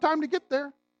a long time to get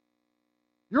there.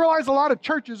 You realize a lot of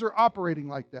churches are operating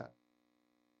like that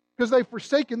because they've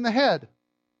forsaken the head.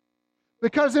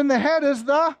 Because in the head is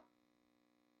the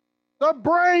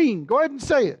brain. Go ahead and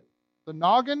say it. The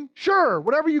noggin? Sure,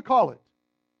 whatever you call it.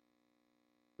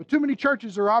 But too many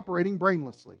churches are operating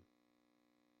brainlessly.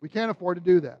 We can't afford to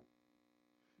do that.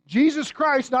 Jesus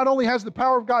Christ not only has the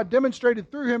power of God demonstrated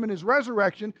through Him in His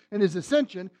resurrection and His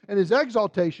ascension and His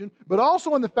exaltation, but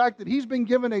also in the fact that He's been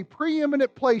given a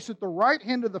preeminent place at the right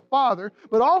hand of the Father,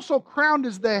 but also crowned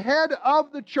as the head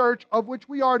of the church, of which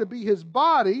we are to be His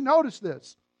body. Notice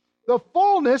this. The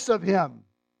fullness of Him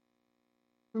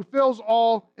who fills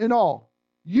all in all.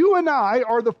 You and I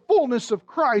are the fullness of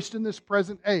Christ in this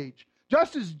present age.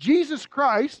 Just as Jesus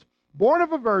Christ, born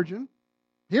of a virgin,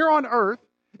 here on earth,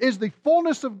 is the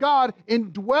fullness of God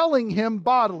indwelling Him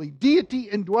bodily, deity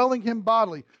indwelling Him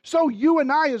bodily. So you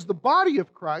and I, as the body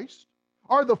of Christ,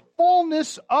 are the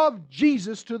fullness of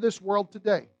Jesus to this world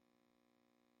today.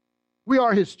 We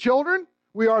are His children.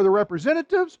 We are the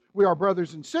representatives. We are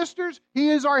brothers and sisters. He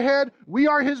is our head. We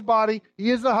are His body. He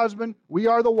is the husband. We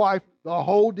are the wife. The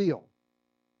whole deal.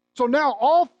 So now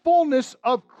all fullness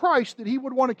of Christ that He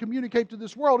would want to communicate to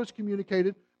this world is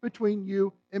communicated between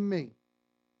you and me.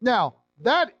 Now,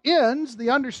 that ends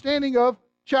the understanding of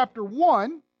chapter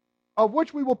 1, of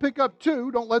which we will pick up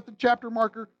 2. Don't let the chapter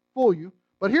marker fool you.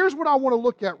 But here's what I want to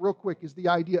look at real quick is the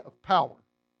idea of power.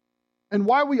 And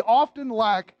why we often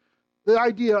lack the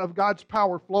idea of God's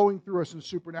power flowing through us in a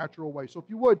supernatural way. So if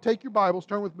you would, take your Bibles,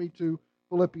 turn with me to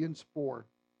Philippians 4.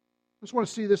 I just want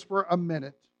to see this for a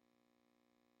minute.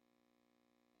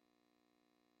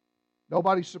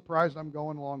 Nobody's surprised I'm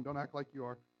going long. Don't act like you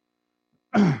are.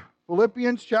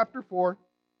 Philippians chapter 4. I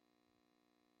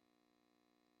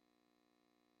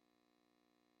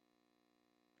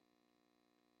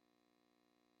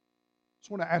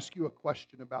just want to ask you a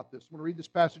question about this. I'm going to read this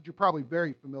passage. You're probably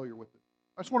very familiar with it.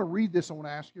 I just want to read this. I want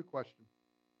to ask you a question.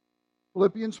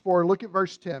 Philippians 4, look at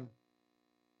verse 10.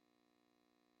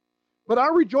 But I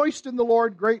rejoiced in the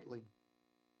Lord greatly,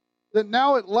 that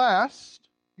now at last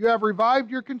you have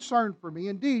revived your concern for me.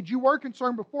 Indeed, you were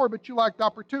concerned before, but you lacked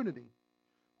opportunity.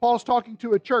 Paul's talking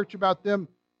to a church about them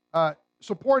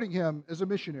supporting him as a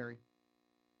missionary.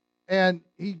 And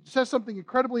he says something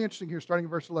incredibly interesting here, starting in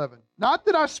verse 11. Not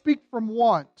that I speak from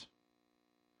want,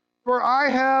 for I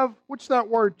have, what's that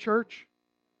word, church?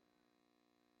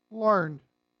 Learned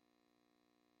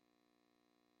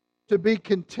to be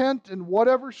content in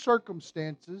whatever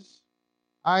circumstances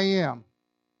I am.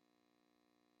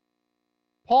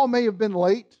 Paul may have been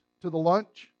late to the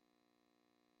lunch,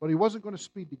 but he wasn't going to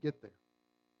speed to get there.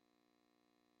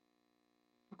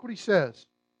 Look what he says.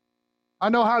 I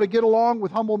know how to get along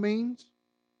with humble means,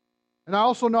 and I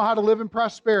also know how to live in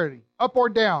prosperity. Up or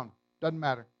down, doesn't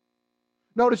matter.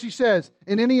 Notice he says,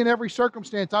 in any and every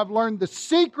circumstance, I've learned the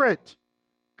secret.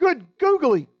 Good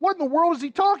googly. What in the world is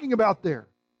he talking about there?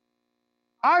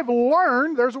 I've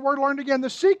learned, there's a word learned again,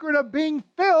 the secret of being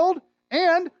filled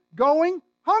and going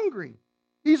hungry.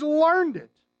 He's learned it.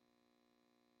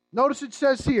 Notice it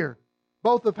says here,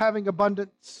 both of having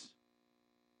abundance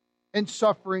and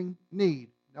suffering need.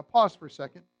 Now pause for a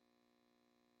second.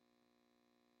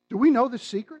 Do we know the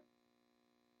secret?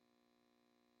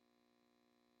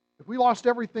 If we lost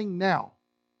everything now,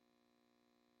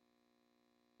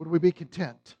 would we be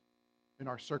content in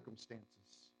our circumstances?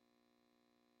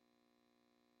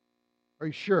 Are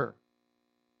you sure?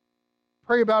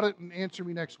 Pray about it and answer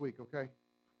me next week, okay?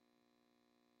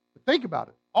 But think about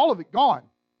it. All of it gone.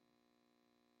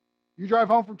 You drive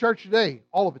home from church today,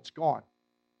 all of it's gone.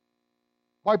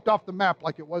 Wiped off the map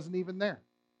like it wasn't even there.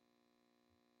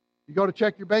 You go to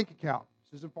check your bank account.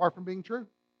 This isn't far from being true.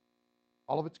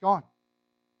 All of it's gone.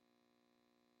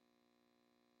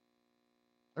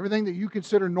 Everything that you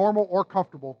consider normal or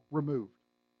comfortable, removed.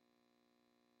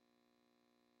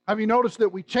 Have you noticed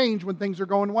that we change when things are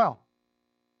going well?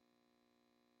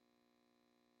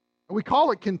 We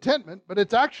call it contentment, but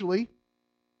it's actually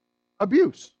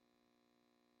abuse.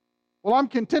 Well, I'm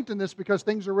content in this because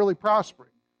things are really prospering.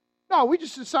 No, we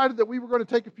just decided that we were going to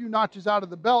take a few notches out of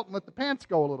the belt and let the pants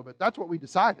go a little bit. That's what we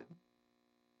decided.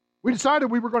 We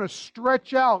decided we were going to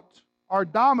stretch out our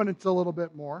dominance a little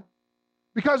bit more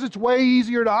because it's way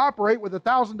easier to operate with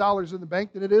 $1,000 in the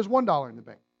bank than it is $1 in the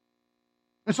bank.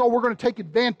 And so we're going to take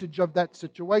advantage of that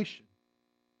situation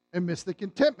and miss the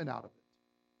contentment out of it.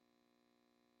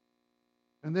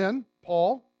 And then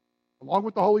Paul, along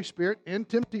with the Holy Spirit and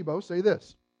Tim Tebow, say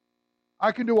this: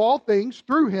 I can do all things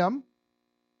through him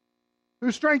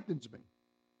who strengthens me.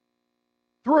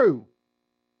 Through.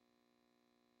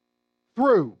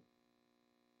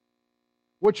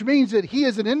 Which means that he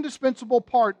is an indispensable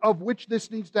part of which this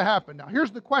needs to happen. Now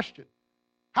here's the question.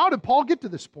 How did Paul get to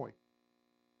this point?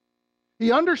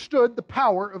 He understood the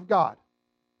power of God.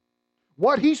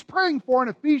 What he's praying for in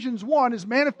Ephesians 1 is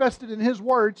manifested in his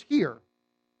words here.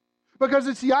 Because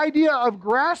it's the idea of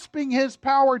grasping his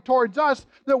power towards us,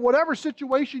 that whatever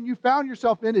situation you found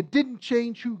yourself in, it didn't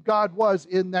change who God was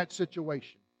in that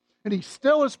situation. And he's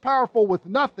still as powerful with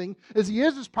nothing as he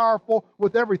is as powerful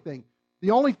with everything. The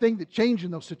only thing that changed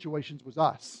in those situations was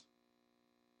us.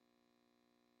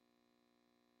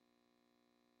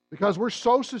 Because we're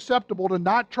so susceptible to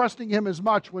not trusting him as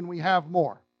much when we have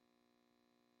more.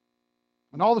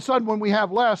 And all of a sudden, when we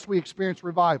have less, we experience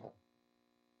revival.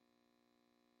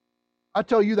 I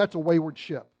tell you, that's a wayward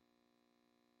ship.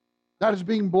 That is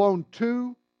being blown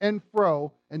to and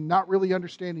fro and not really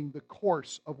understanding the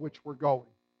course of which we're going.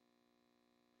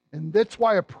 And that's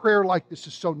why a prayer like this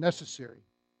is so necessary.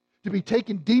 To be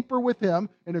taken deeper with him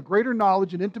in a greater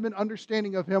knowledge and intimate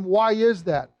understanding of him. Why is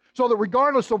that? So that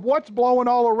regardless of what's blowing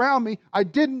all around me, I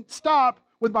didn't stop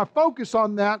with my focus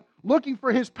on that, looking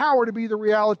for his power to be the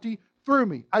reality through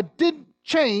me. I didn't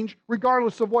change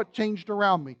regardless of what changed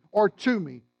around me or to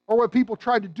me, or what people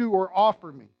tried to do or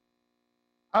offer me.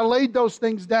 I laid those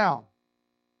things down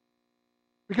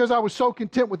because I was so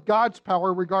content with God's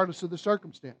power regardless of the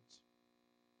circumstance.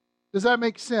 Does that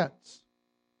make sense?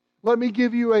 Let me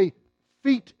give you a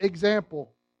feat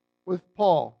example with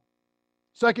Paul.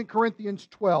 2 Corinthians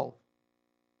 12.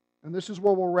 And this is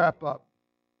where we'll wrap up.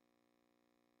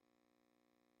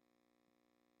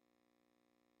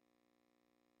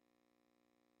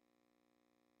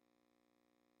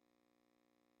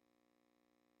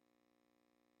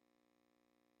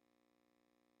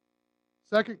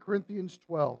 Second Corinthians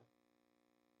 12.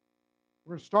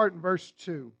 We're going to start in verse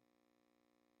 2.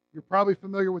 You're probably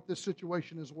familiar with this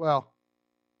situation as well.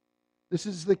 This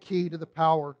is the key to the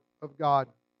power of God.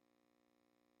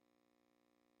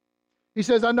 He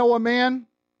says, I know a man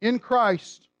in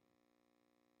Christ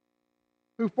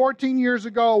who 14 years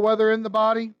ago, whether in the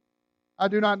body, I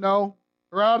do not know,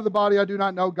 or out of the body, I do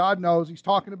not know, God knows. He's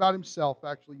talking about himself,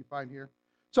 actually, you find here.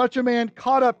 Such a man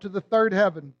caught up to the third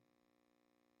heaven.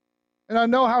 And I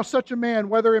know how such a man,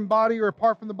 whether in body or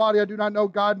apart from the body, I do not know,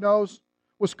 God knows,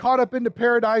 was caught up into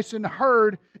paradise and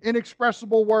heard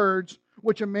inexpressible words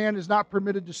which a man is not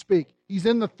permitted to speak. He's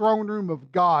in the throne room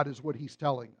of God, is what he's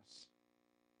telling us.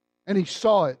 And he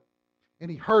saw it,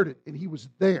 and he heard it, and he was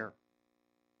there.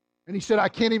 And he said, I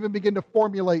can't even begin to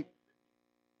formulate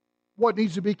what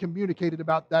needs to be communicated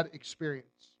about that experience.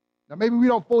 Now, maybe we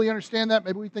don't fully understand that.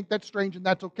 Maybe we think that's strange, and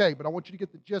that's okay. But I want you to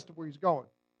get the gist of where he's going.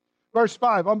 Verse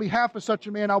 5, on behalf of such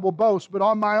a man I will boast, but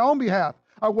on my own behalf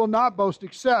I will not boast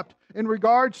except in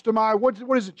regards to my, what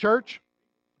is it, church?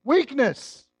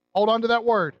 Weakness. Hold on to that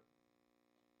word.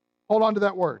 Hold on to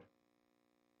that word.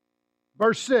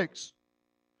 Verse 6.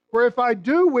 For if I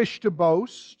do wish to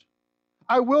boast,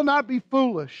 I will not be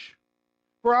foolish,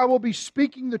 for I will be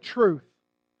speaking the truth.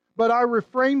 But I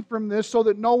refrain from this so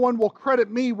that no one will credit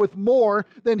me with more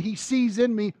than he sees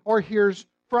in me or hears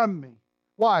from me.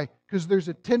 Why? Because there's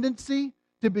a tendency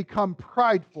to become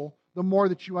prideful the more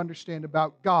that you understand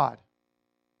about God.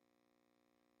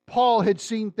 Paul had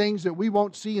seen things that we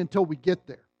won't see until we get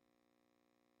there.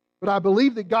 But I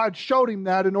believe that God showed him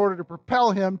that in order to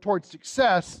propel him towards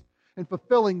success and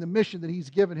fulfilling the mission that He's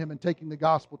given him in taking the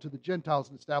gospel to the Gentiles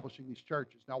and establishing these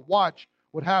churches. Now watch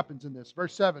what happens in this.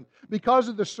 Verse 7. Because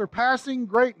of the surpassing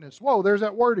greatness, whoa, there's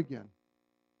that word again,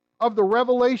 of the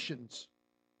revelations,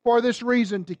 for this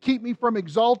reason, to keep me from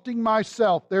exalting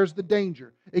myself, there's the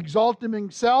danger. Exalting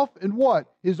himself in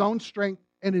what? His own strength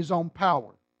and his own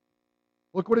power.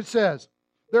 Look what it says.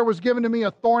 There was given to me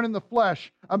a thorn in the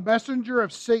flesh, a messenger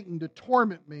of Satan to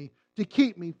torment me, to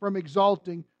keep me from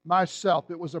exalting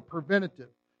myself. It was a preventative.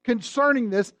 Concerning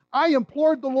this, I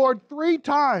implored the Lord 3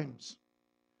 times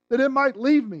that it might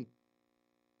leave me.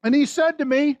 And He said to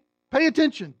me, pay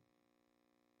attention.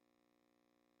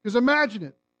 Because imagine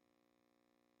it.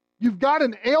 You've got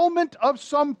an ailment of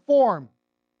some form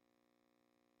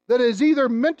that is either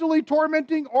mentally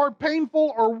tormenting or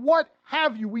painful or what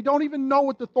have you. We don't even know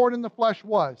what the thorn in the flesh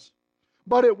was.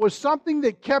 But it was something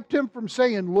that kept him from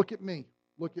saying, look at me,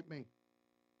 look at me.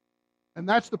 And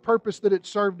that's the purpose that it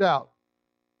served out.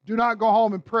 Do not go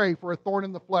home and pray for a thorn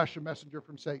in the flesh, a messenger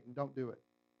from Satan. Don't do it.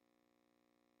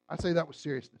 I say that with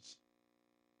seriousness.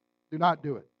 Do not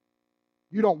do it.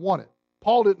 You don't want it.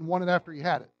 Paul didn't want it after he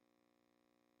had it.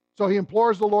 So he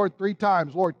implores the Lord 3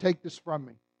 times, Lord, take this from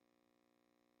me.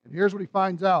 And here's what he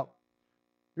finds out.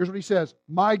 Here's what he says.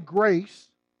 My grace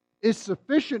is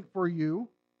sufficient for you,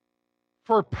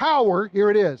 for power, here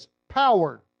it is,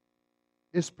 power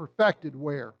is perfected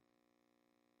where?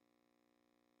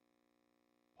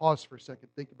 Pause for a second.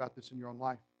 Think about this in your own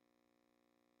life.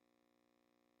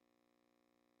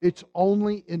 It's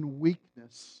only in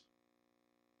weakness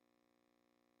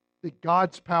that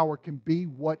God's power can be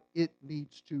what it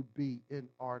needs to be in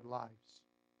our lives.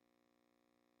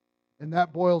 And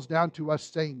that boils down to us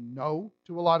saying no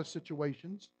to a lot of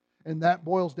situations. And that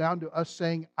boils down to us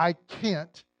saying, I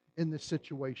can't in this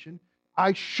situation.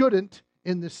 I shouldn't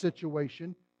in this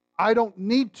situation. I don't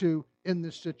need to in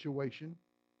this situation.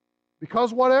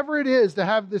 Because whatever it is to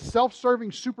have this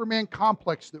self-serving Superman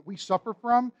complex that we suffer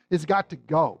from has got to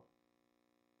go.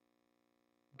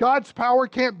 God's power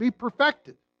can't be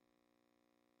perfected.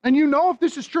 And you know if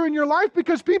this is true in your life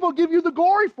because people give you the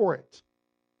glory for it.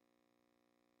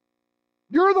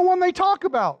 You're the one they talk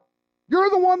about. You're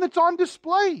the one that's on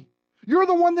display. You're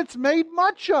the one that's made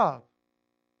much of.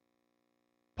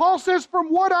 Paul says, from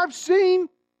what I've seen,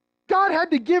 God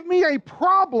had to give me a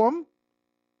problem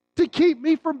to keep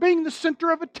me from being the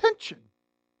center of attention.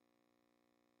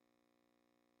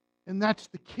 And that's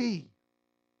the key.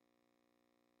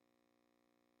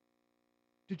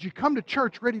 Did you come to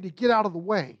church ready to get out of the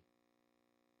way?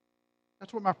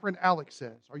 That's what my friend Alex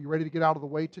says. Are you ready to get out of the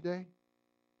way today?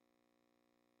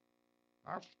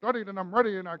 I've studied and I'm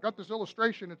ready and I got this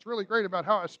illustration. It's really great about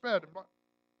how I sped.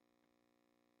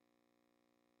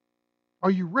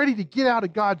 Are you ready to get out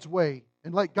of God's way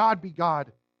and let God be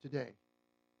God today?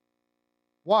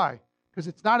 Why? Because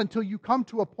it's not until you come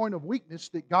to a point of weakness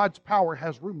that God's power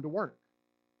has room to work.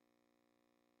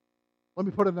 Let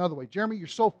me put it another way. Jeremy, you're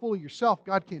so full of yourself,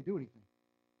 God can't do anything.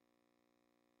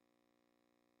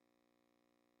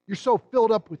 You're so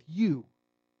filled up with you.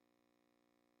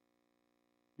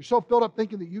 You're so filled up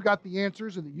thinking that you got the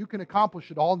answers and that you can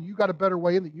accomplish it all and you got a better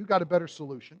way and that you got a better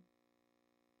solution.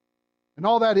 And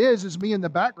all that is me in the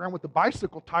background with the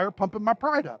bicycle tire pumping my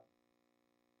pride up.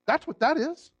 That's what that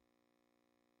is.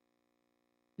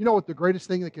 You know what the greatest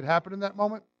thing that could happen in that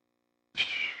moment?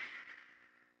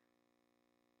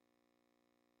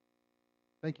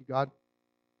 Thank you, God.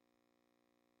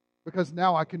 Because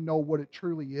now I can know what it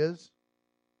truly is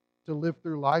to live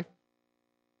through life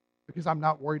because I'm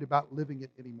not worried about living it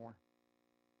anymore.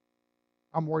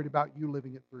 I'm worried about you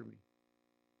living it through me.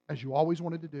 As you always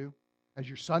wanted to do, as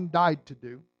your Son died to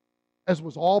do, as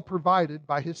was all provided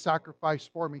by His sacrifice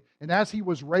for me, and as He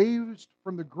was raised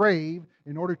from the grave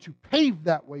in order to pave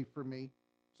that way for me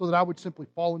so that I would simply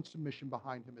fall in submission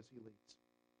behind Him as He leads.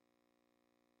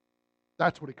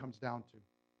 That's what it comes down to.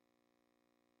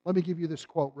 Let me give you this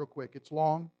quote real quick. It's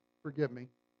long. Forgive me.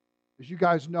 As you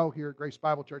guys know here at Grace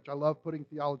Bible Church, I love putting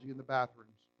theology in the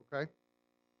bathrooms, okay?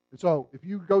 And so if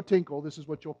you go tinkle, this is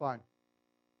what you'll find.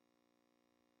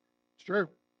 It's true.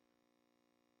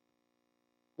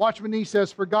 Watchman Nee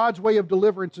says, for God's way of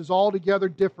deliverance is altogether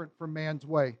different from man's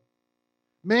way.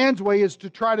 Man's way is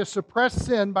to try to suppress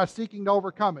sin by seeking to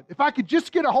overcome it. If I could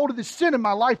just get a hold of this sin in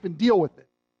my life and deal with it.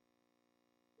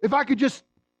 If I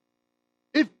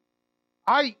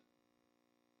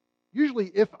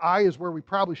is where we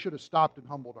probably should have stopped and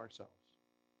humbled ourselves.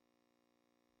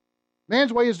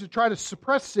 Man's way is to try to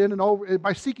suppress sin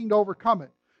by seeking to overcome it.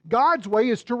 God's way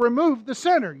is to remove the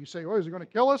sinner. You say, well, is he going to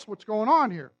kill us? What's going on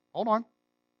here? Hold on.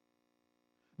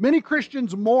 Many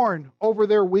Christians mourn over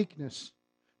their weakness,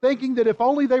 thinking that if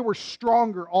only they were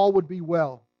stronger, all would be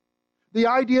well. The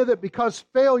idea that because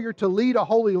failure to lead a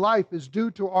holy life is due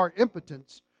to our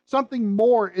impotence, something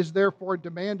more is therefore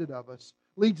demanded of us,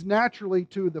 leads naturally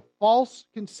to the false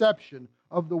conception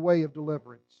of the way of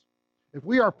deliverance. If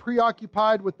we are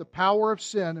preoccupied with the power of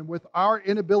sin and with our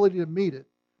inability to meet it,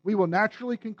 we will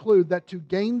naturally conclude that to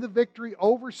gain the victory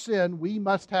over sin, we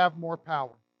must have more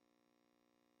power.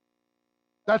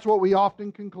 That's what we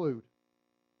often conclude.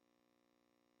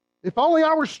 If only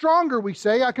I were stronger, we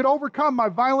say, I could overcome my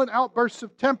violent outbursts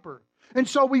of temper. And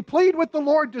so we plead with the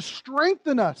Lord to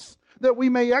strengthen us that we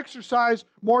may exercise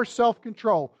more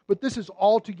self-control. But this is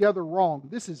altogether wrong.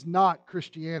 This is not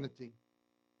Christianity.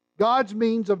 God's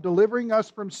means of delivering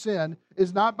us from sin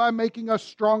is not by making us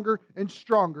stronger and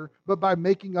stronger, but by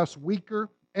making us weaker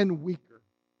and weaker.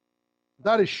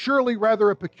 That is surely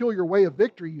rather a peculiar way of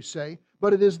victory, you say,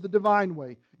 but it is the divine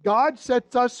way. God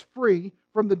sets us free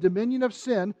from the dominion of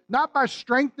sin, not by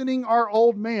strengthening our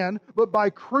old man, but by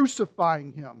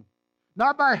crucifying him.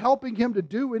 Not by helping him to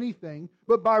do anything,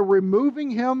 but by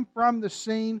removing him from the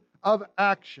scene of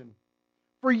action.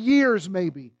 For years,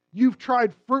 maybe, you've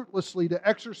tried fruitlessly to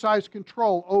exercise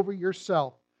control over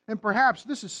yourself, and perhaps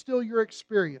this is still your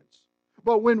experience.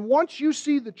 But when once you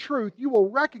see the truth, you will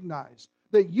recognize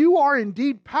that you are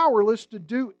indeed powerless to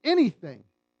do anything,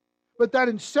 but that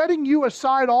in setting you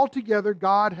aside altogether,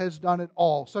 God has done it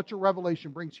all. Such a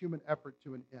revelation brings human effort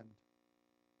to an end.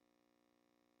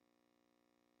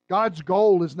 God's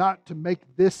goal is not to make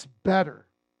this better.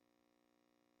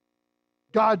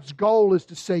 God's goal is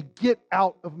to say, get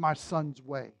out of my son's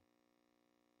way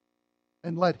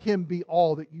and let him be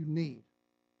all that you need.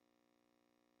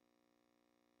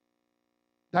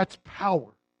 That's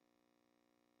power.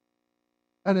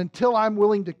 And until I'm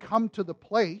willing to come to the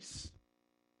place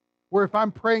where if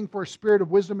I'm praying for a spirit of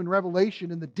wisdom and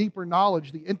revelation and the deeper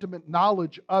knowledge, the intimate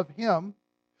knowledge of him,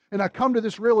 and I come to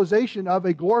this realization of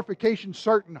a glorification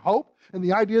certain hope and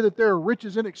the idea that there are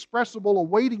riches inexpressible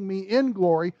awaiting me in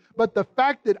glory, but the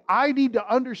fact that I need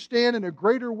to understand in a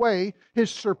greater way his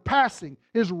surpassing,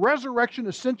 his resurrection,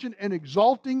 ascension, and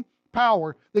exalting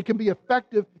power that can be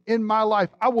effective in my life.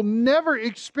 I will never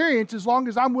experience as long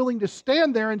as I'm willing to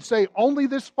stand there and say, only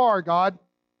this far, God,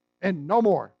 and no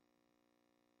more.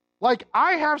 Like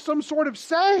I have some sort of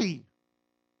say.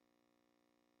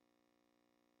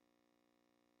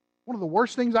 One of the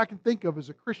worst things I can think of is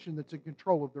a Christian that's in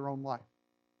control of their own life.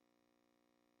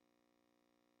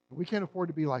 And we can't afford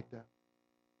to be like that.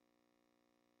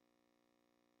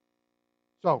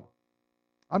 So,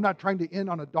 I'm not trying to end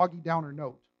on a doggy downer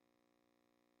note.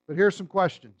 But here's some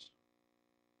questions.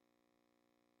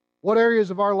 What areas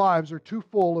of our lives are too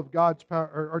full of God's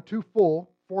power, or are too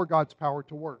full for God's power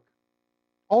to work?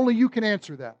 Only you can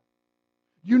answer that.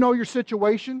 You know your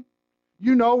situation.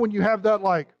 You know when you have that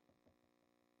like,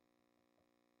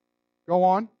 go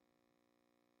on,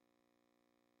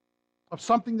 of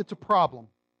something that's a problem.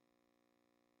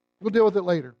 We'll deal with it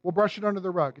later. We'll brush it under the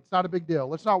rug. It's not a big deal.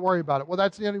 Let's not worry about it. Well,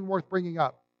 that's not even worth bringing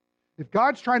up. If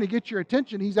God's trying to get your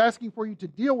attention, He's asking for you to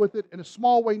deal with it in a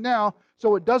small way now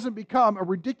so it doesn't become a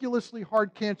ridiculously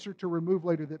hard cancer to remove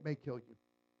later that may kill you.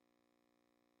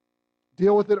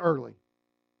 Deal with it early.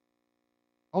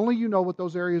 Only you know what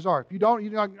those areas are. If you don't,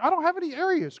 I don't have any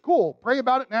areas. Cool. Pray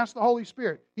about it and ask the Holy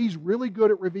Spirit. He's really good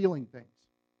at revealing things.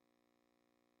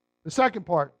 The second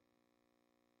part.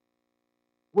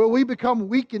 Will we become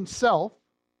weak in self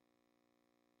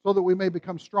so that we may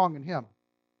become strong in Him?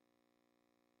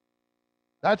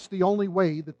 That's the only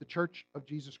way that the Church of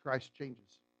Jesus Christ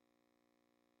changes.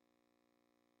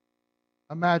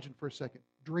 Imagine for a second.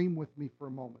 Dream with me for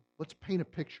a moment. Let's paint a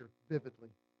picture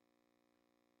vividly.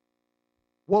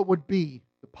 What would be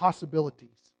the possibilities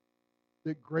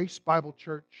that Grace Bible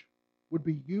Church would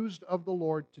be used of the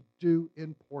Lord to do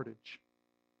in Portage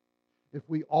if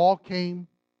we all came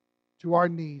to our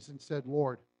knees and said,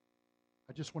 Lord,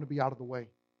 I just want to be out of the way.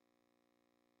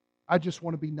 I just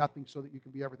want to be nothing so that you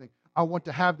can be everything. I want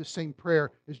to have the same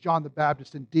prayer as John the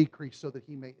Baptist and decrease so that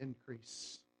he may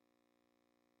increase.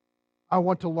 I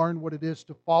want to learn what it is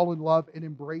to fall in love and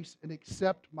embrace and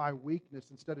accept my weakness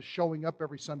instead of showing up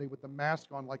every Sunday with a mask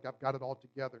on like I've got it all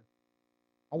together.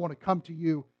 I want to come to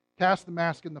you, cast the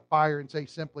mask in the fire, and say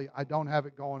simply, I don't have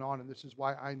it going on, and this is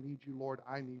why I need you, Lord.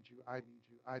 I need you. I need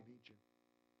you. I need you.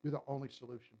 You're the only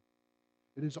solution.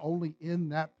 It is only in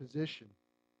that position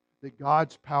that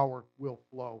God's power will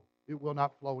flow. It will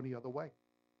not flow any other way.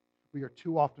 We are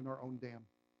too often our own dam,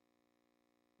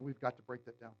 and we've got to break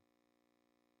that down.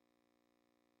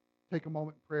 Take a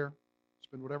moment in prayer.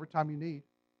 Spend whatever time you need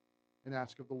and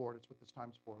ask of the Lord. It's what this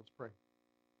time's for. Let's pray.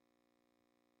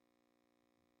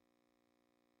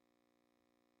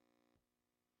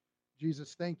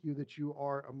 Jesus, thank you that you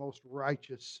are a most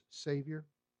righteous Savior,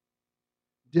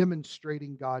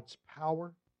 demonstrating God's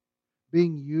power,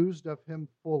 being used of Him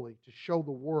fully to show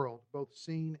the world, both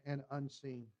seen and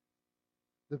unseen,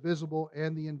 the visible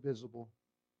and the invisible,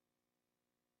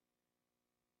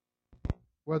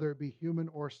 whether it be human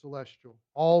or celestial.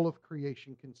 All of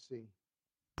creation can see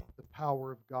the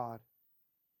power of God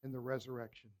in the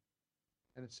resurrection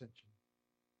and ascension.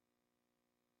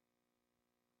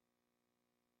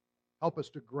 Help us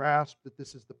to grasp that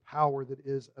this is the power that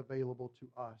is available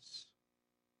to us.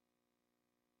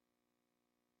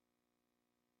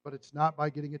 But it's not by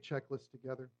getting a checklist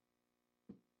together.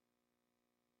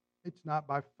 It's not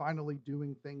by finally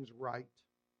doing things right.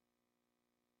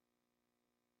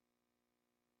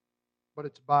 But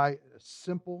it's by a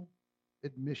simple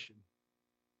admission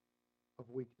of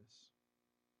weakness.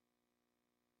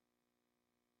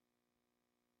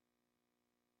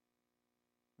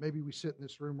 Maybe we sit in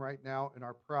this room right now and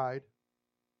our pride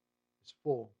is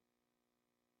full.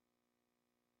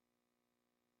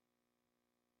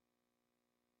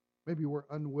 Maybe we're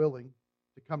unwilling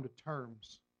to come to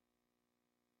terms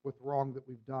with wrong that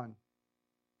we've done.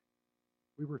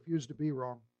 We refuse to be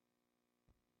wrong.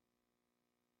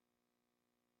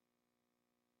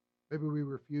 Maybe we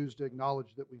refuse to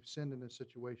acknowledge that we've sinned in a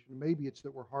situation. Maybe it's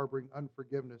that we're harboring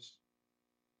unforgiveness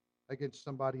against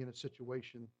somebody in a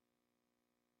situation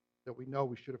that we know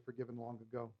we should have forgiven long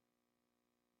ago.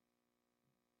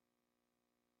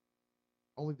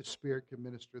 Only the Spirit can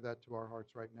minister that to our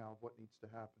hearts right now of what needs to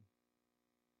happen.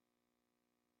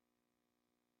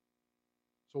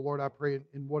 So, Lord, I pray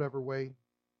in whatever way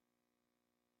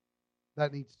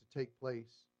that needs to take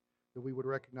place, that we would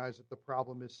recognize that the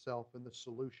problem is self and the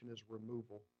solution is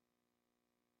removal.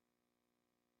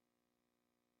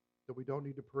 That we don't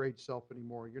need to parade self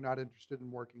anymore. You're not interested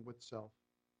in working with self.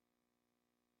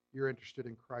 You're interested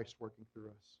in Christ working through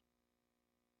us.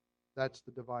 That's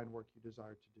the divine work you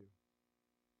desire to do.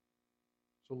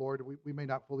 So, Lord, we may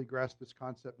not fully grasp this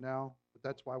concept now, but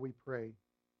that's why we pray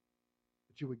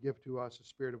that you would give to us a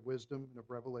spirit of wisdom and of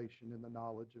revelation in the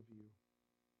knowledge of you,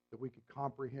 that we could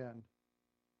comprehend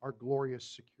our glorious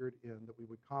secured end, that we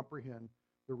would comprehend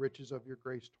the riches of your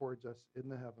grace towards us in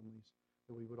the heavenlies,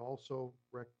 that we would also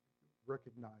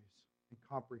recognize and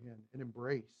comprehend and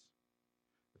embrace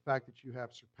the fact that you have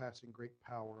surpassing great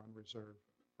power on reserve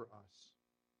for us.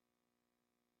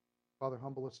 Father,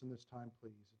 humble us in this time,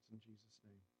 please. It's in Jesus'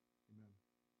 name.